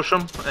team push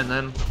them and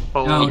then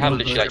follow No, We up have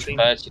with literally the like team?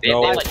 30. They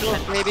No. have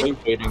like Maybe. Play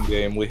waiting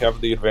game. We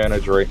have the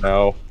advantage right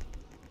now.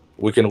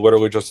 We can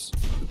literally just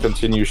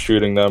continue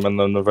shooting them, and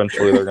then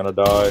eventually they're gonna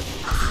die.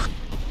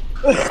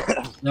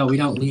 No, we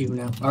don't leave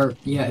now. Or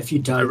yeah, if you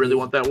die. I really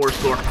want that war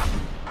score.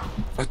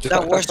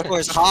 That war score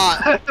is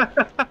hot.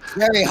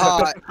 Very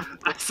hot.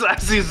 I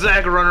see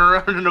Zach running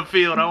around in the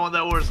field. I want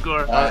that war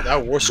score. That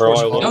war Bro, score.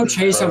 I love Don't it,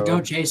 chase them. bro.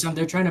 Don't chase them.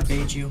 They're trying to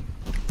bait you.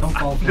 Don't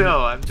fall for No,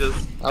 I'm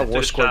just. I That war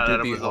took a score shot do at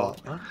him be as well.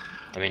 hot.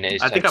 I mean, it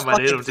is. I think I might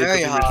hit him fucking because he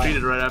very hot.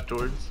 retreated right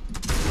afterwards.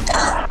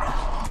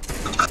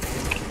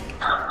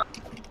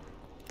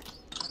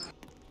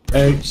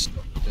 Hey,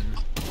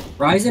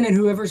 Ryzen and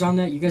whoever's on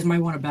that, you guys might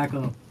want to back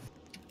up.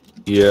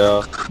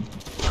 Yeah.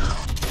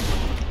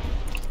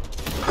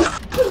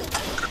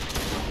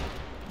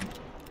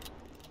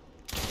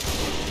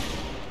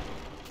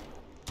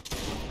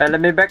 Hey, let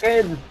me back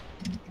in.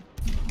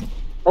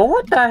 Oh,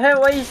 what the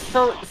hell? Why is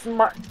so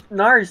smart?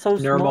 Nar is so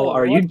Normal, small.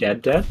 are you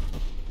dead?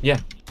 Yeah.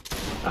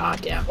 Ah,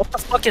 damn. What the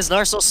fuck is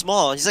Nar so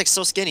small? He's like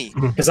so skinny.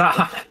 Is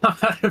that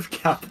out of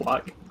cap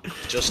block?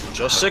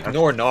 Just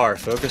ignore Nar.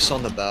 Focus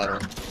on the battle.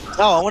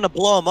 No, I want to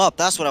blow him up.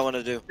 That's what I want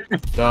to do.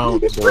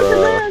 Don't.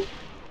 Bruh.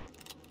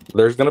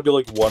 There's gonna be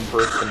like one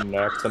person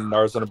next, and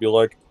Nar's gonna be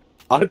like,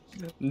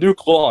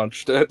 nuke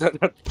launched.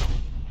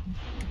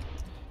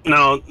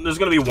 No, there's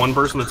gonna be one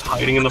person that's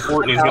hiding in the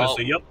fort, and he's gonna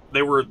say, "Yep,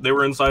 they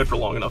were inside for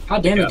long enough."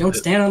 God damn it! Don't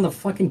stand on the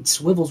fucking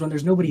swivels when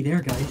there's nobody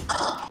there, guys.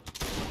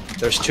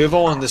 There's 2 of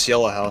them in this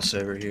yellow house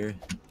over here.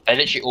 They're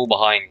literally all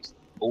behind.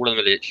 All of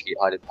them are literally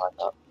hiding behind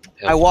that.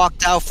 I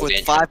walked out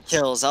with 5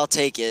 kills. I'll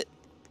take it.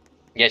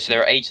 Yeah, so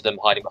there are 8 of them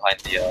hiding behind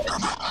the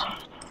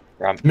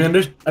ramp. Man,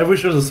 I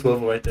wish there was a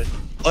swivel right there.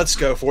 Let's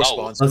go. 4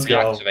 spawns. Let's go.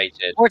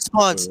 Reactivated. Fort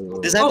spawns.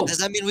 Does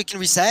that mean we can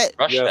reset?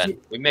 Rush then.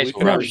 We may as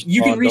well No, rush.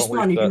 you can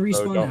respawn. You can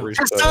respawn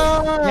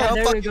now. Yeah,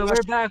 there we go.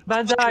 We're back.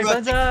 Banzai,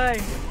 banzai.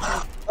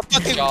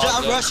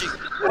 I'm rushing.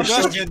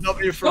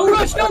 Don't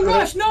rush! Don't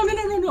rush! No!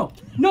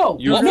 No!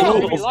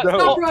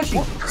 Stop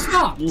rushing!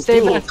 Stop! Stay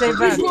back, stay back.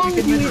 What's wrong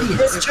with you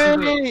idiots?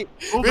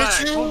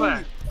 Pull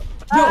back.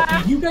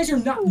 No, you guys are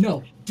not.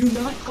 No, do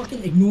not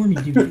fucking ignore me,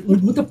 dude. Like,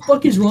 what the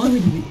fuck is wrong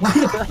with you? Why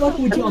the fuck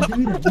would y'all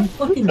do that? You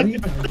fucking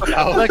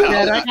retards. Look,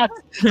 man, I got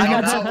 2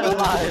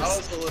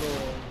 lives.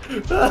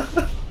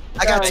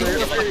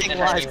 fucking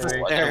lives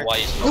right there.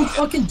 Don't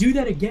fucking do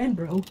that again,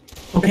 bro.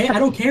 Okay, I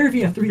don't care if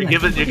you have 3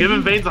 lives. You're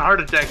giving Veins a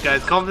heart attack,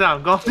 guys. Calm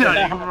down. You give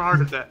him a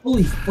heart attack.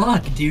 Holy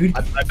fuck, dude.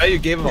 I bet you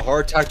gave him a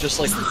heart attack just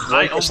like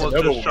I almost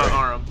just shot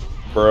Aram.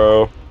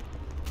 Bro.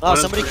 Oh,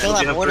 somebody kill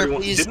that mortar,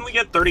 please. Didn't we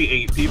get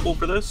 38 people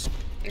for this?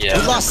 Yeah.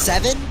 We lost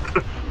 7?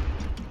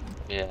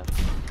 Yeah.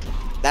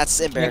 That's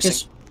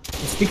embarrassing.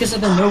 It's because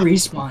of the no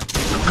respawn.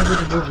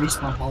 The no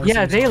respawn policy.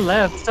 Yeah, they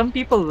left. Some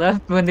people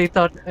left when they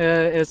thought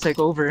it was like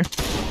over.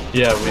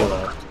 Yeah, we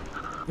left.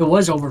 It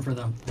was over for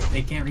them.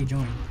 They can't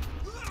rejoin.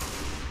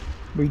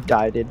 We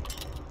died it.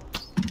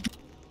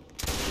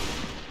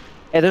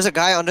 Hey, there's a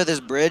guy under this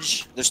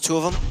bridge. There's 2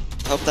 of them.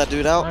 Help that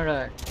dude out.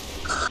 Alright.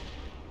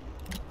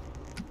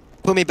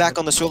 Put me back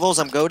on the swivels.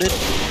 I'm goated.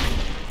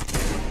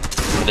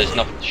 But there's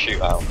nothing to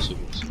shoot out. So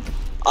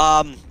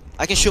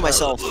I can shoot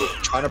myself.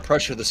 Trying to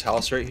pressure this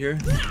house right here.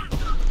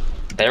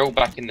 they're all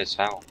back in this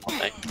house,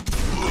 aren't they?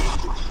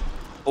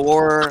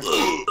 Or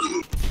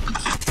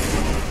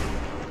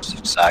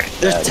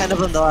there's 10 of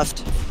them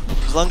left.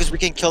 As long as we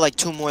can kill like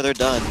 2 more, they're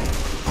done.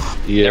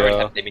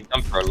 Yeah. They've been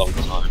done for a long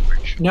time.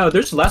 No,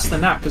 there's less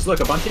than that, because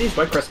look, a bunch of these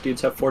White Crest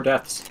dudes have 4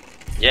 deaths.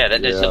 Yeah,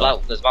 there's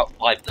about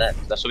 5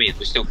 left. That's what I mean.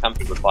 We're still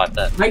camping with 5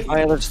 left. Oh,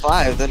 yeah, there's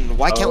 5. Then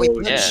why can't we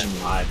push?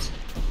 Yeah.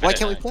 Why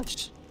can't we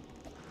push?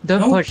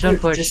 Don't push.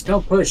 Just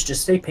don't push.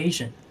 Just stay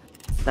patient.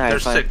 Alright,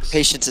 There's fine. 6.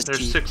 Patience is There's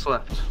key. 6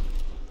 left.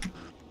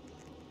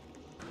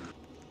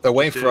 They're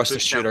waiting for us to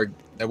shoot.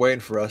 They're waiting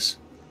for us.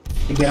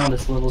 You get on the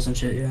swivels and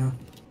shit, yeah.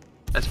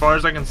 As far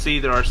as I can see,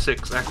 there are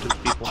 6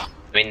 active people. I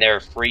mean, there are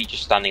 3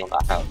 just standing on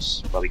that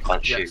house where we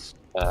can't shoot.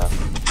 On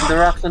the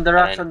rocks, on the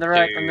rocks, on the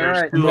right, on the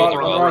right. On the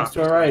rocks,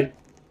 to our right.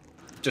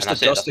 Just and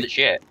adjust that's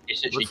it.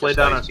 It's literally Let's lay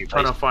down a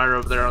ton of fire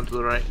over there onto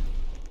the right.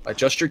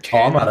 Adjust your Oh,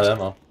 cannons. I'm out of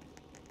ammo.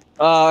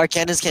 Our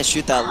cannons can't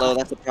shoot that low.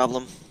 That's a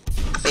problem.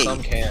 Hey.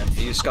 Some can.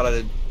 You just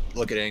gotta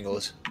look at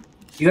angles.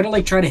 You gotta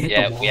like try to hit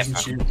Yeah, the we walls have and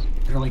shit.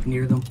 They're like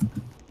near them.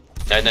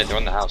 No, they're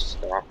on the house.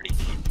 They're already.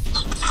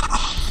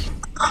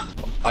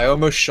 I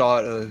almost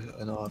shot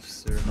an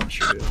officer. I'm not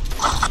sure.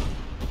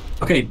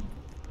 Okay.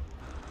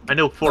 I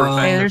know 4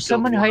 Hey, there's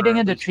someone hiding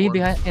in the tree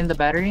behind in the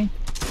battery.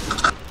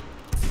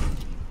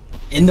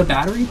 In the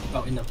battery?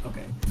 Oh, in the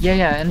okay.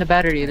 Yeah, in the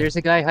battery. There's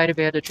a guy hiding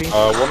behind the tree.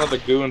 One of the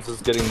goons is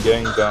getting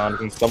ganged on.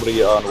 Can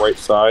somebody on right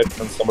side?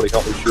 Can somebody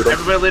help me shoot him?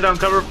 Everybody lay down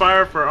cover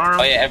fire for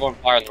Aram. Oh yeah, everyone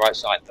fire on the right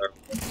side.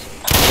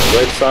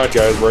 Right side,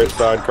 guys. Right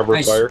side. Cover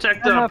Nice. fire.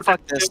 Protect them. Fuck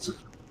this.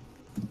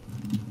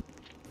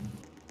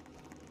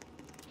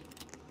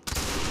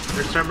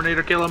 There's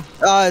Terminator, kill him.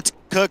 It's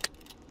Cook.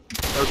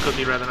 Oh,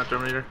 Cookie rather, not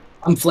Terminator.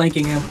 I'm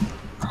flanking him.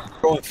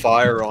 Throwing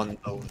fire on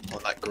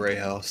that gray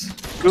house.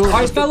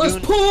 Alright, fellas,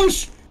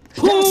 push!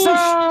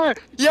 Push!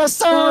 Yes,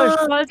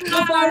 sir! Let's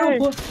The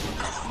final push!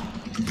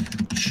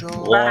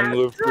 Long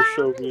live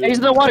Purshovian. Hey, he's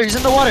in the water. He's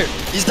in the water.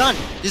 He's done.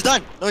 He's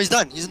done. No, he's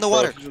done. He's in the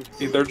water.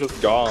 See, they're just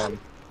gone.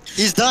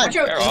 He's done. Watch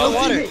out! He's in the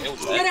water.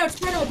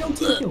 Spread out, don't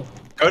team kill.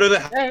 Go to the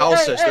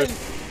houses. There's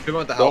people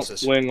at the Don't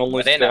houses. swing,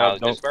 only They're in the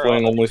stab. houses. Don't Where swing,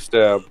 are they? only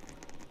stab.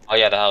 Oh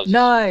yeah, the house.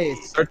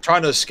 Nice. They're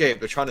trying to escape.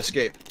 They're trying to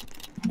escape.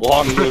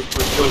 Long live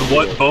Purshovian.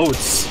 What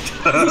boats?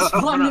 He's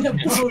flying in a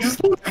boat.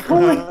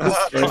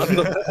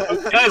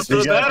 Guys, for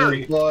the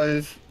battery.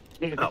 Boys.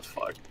 Oh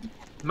fuck.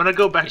 I'm gonna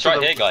go back It's to right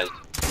the here, guys.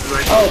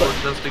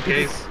 just in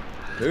case.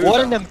 What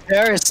an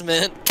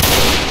embarrassment.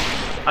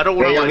 I don't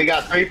want to. we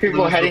got 3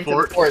 people heading to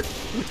the fort.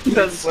 3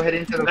 people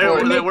heading to the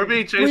fort. We're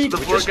being chased to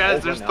the fort,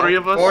 guys. There's 3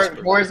 of us.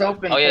 Four's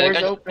open. Oh yeah, they're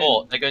Four's going to the open.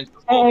 fort. They're going to the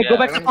Oh, fort. go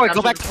back to the fort.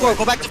 Go back to the fort.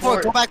 Go back to the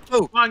fort. Go back to.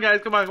 Come on, guys.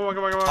 Come on.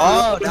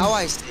 Oh, now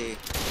I see.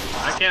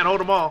 I can't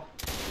hold them all.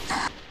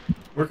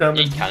 We're Yeah,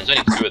 coming. you can. There's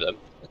only 2 of them.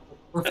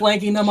 We're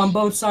flanking them on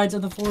both sides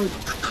of the fort.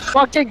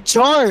 Fucking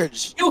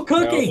charge! Yo,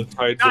 Cookie!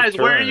 Guys,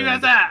 where are you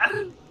guys at?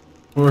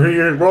 We're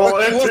here. Roll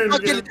We're engine.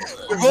 fucking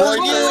Roll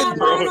rolling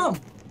in! on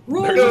him!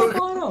 Roll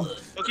on him!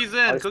 Cookies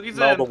I in, cookies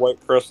smell in. the White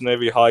Crest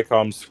Navy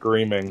Highcom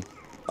screaming.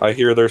 I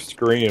hear their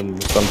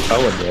screams. I'm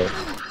telling you.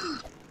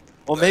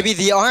 Well, maybe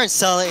they aren't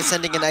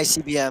sending an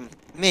ICBM.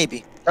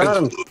 Maybe.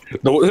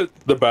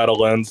 The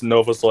battle ends.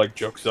 Nova's like,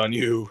 joke's on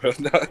you.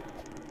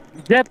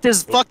 Get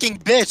this fucking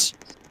bitch!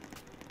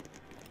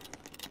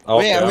 Okay,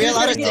 Wait, are we I'm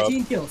allowed to getting get up.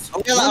 team kills?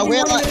 Are we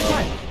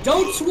allowed?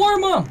 Don't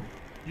swarm him!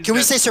 Can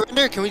we say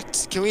surrender? Can we?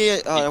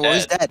 Well,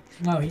 he's dead.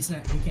 No, he's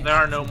not. He can't. There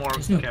are no more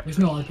There's no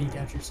RP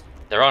captures.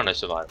 There are no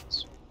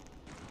survivors.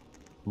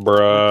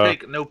 Bruh.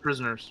 Take no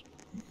prisoners.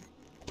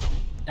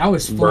 That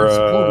was fun.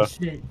 Bruh. Holy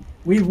shit.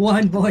 We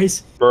won,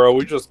 boys. Bro,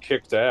 we just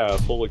kicked ass.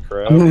 Holy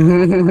crap.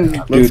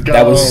 Dude,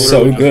 that was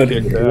so good.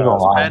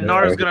 And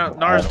Nara's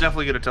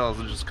definitely gonna tell us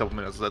in just a couple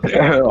minutes that they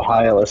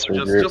Ohio, let's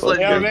regroup. just like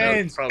Yeah,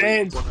 Vance, Vance, probably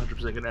Vance.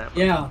 100% gonna happen.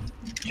 Yeah.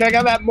 Check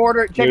out that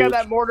mortar. Check Dude. out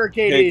that mortar,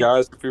 Katie. Hey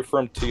guys, if you're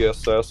from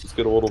TSS, let's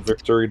get a little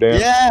victory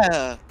dance.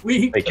 Yeah.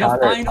 The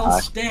final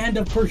stand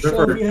of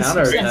Purshovian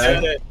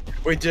success.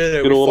 We did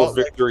it. Get a We little fought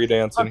victory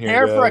dance in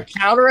Prepare here, for a guys.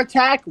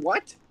 counterattack.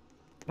 What?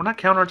 We're not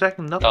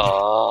counterattacking nothing.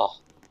 Oh.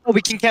 Oh,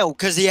 we can count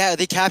because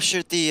they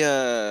captured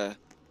the.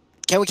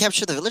 Can we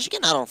capture the village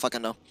again? I don't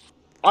fucking know.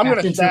 I'm gonna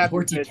Captain's stab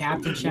report to you.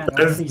 Captain Chat.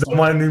 That's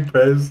my new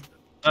pez.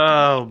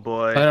 Oh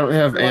boy. I don't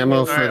have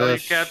ammo for Alright, all you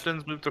this.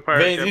 captains move to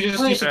pirate. Vane, you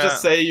captains should chat.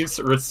 just say you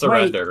surrender.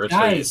 Wait, retreat.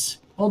 guys,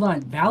 hold on.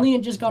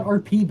 Valiant just got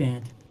RP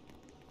banned.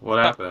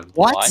 What happened?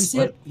 What?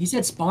 He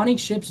said spawning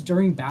ships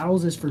during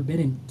battles is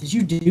forbidden. Did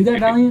you do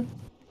that, Valiant?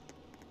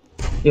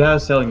 Yeah, I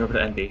was sailing over to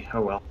NB. Oh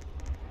well.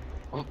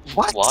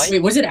 What? Why?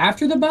 Wait, was it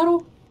after the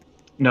battle?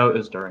 No, it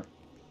was during.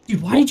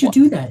 Dude, why did you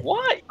do that?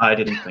 Why? I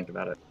didn't think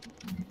about it.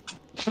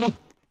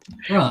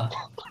 Bruh,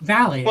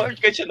 Valiant. Why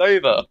would you get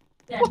over?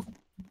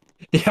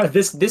 Yeah,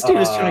 this dude is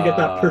trying to get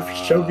that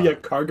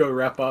Purshovian cargo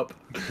wrap up.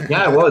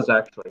 Yeah, it was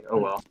actually. Oh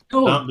well.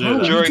 No, do no,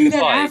 that. you During do the that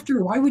fight.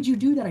 after. Why would you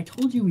do that? I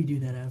told you we do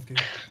that after.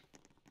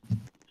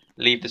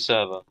 Leave the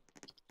server.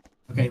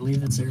 Okay,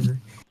 leave the server.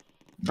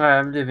 Alright,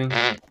 I'm leaving.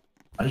 I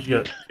just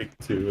got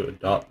picked to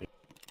adopt me.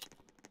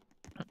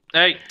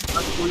 Hey,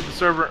 let's leave the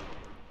server.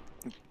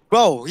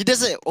 Bro, he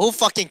doesn't. Who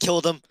fucking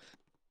killed him?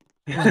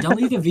 Well, don't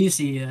leave the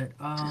VC yet.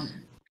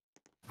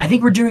 I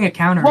think we're doing a Bro,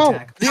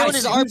 counterattack. Leon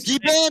is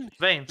RP banned.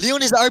 Vane.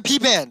 Leon is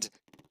RP banned.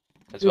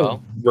 As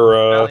well.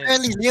 Bruh.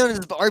 Apparently, Leon is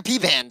RP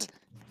banned.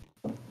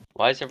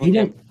 Why is He everyone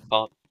didn't. getting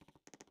caught?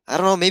 I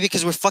don't know. Maybe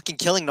because we're fucking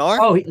killing Nar.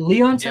 Oh,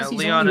 Leon says Yeah, he's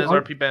Leon only is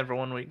RP banned for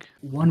 1 week.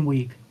 1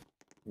 week.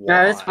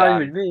 Yeah, it's fine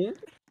with me.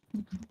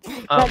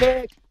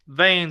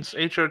 Vanes,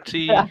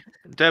 HRT,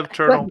 Dev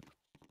Turtle.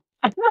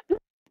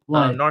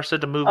 What? Nor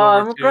said to move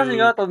I'm over crossing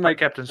to out on my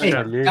captain's Hey,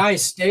 chat.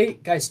 guys, stay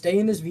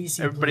in this VC.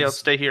 Everybody please. else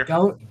stay here.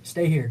 Don't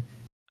stay here.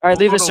 All right,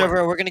 leave the Hold on.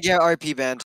 server. We're gonna get RP banned.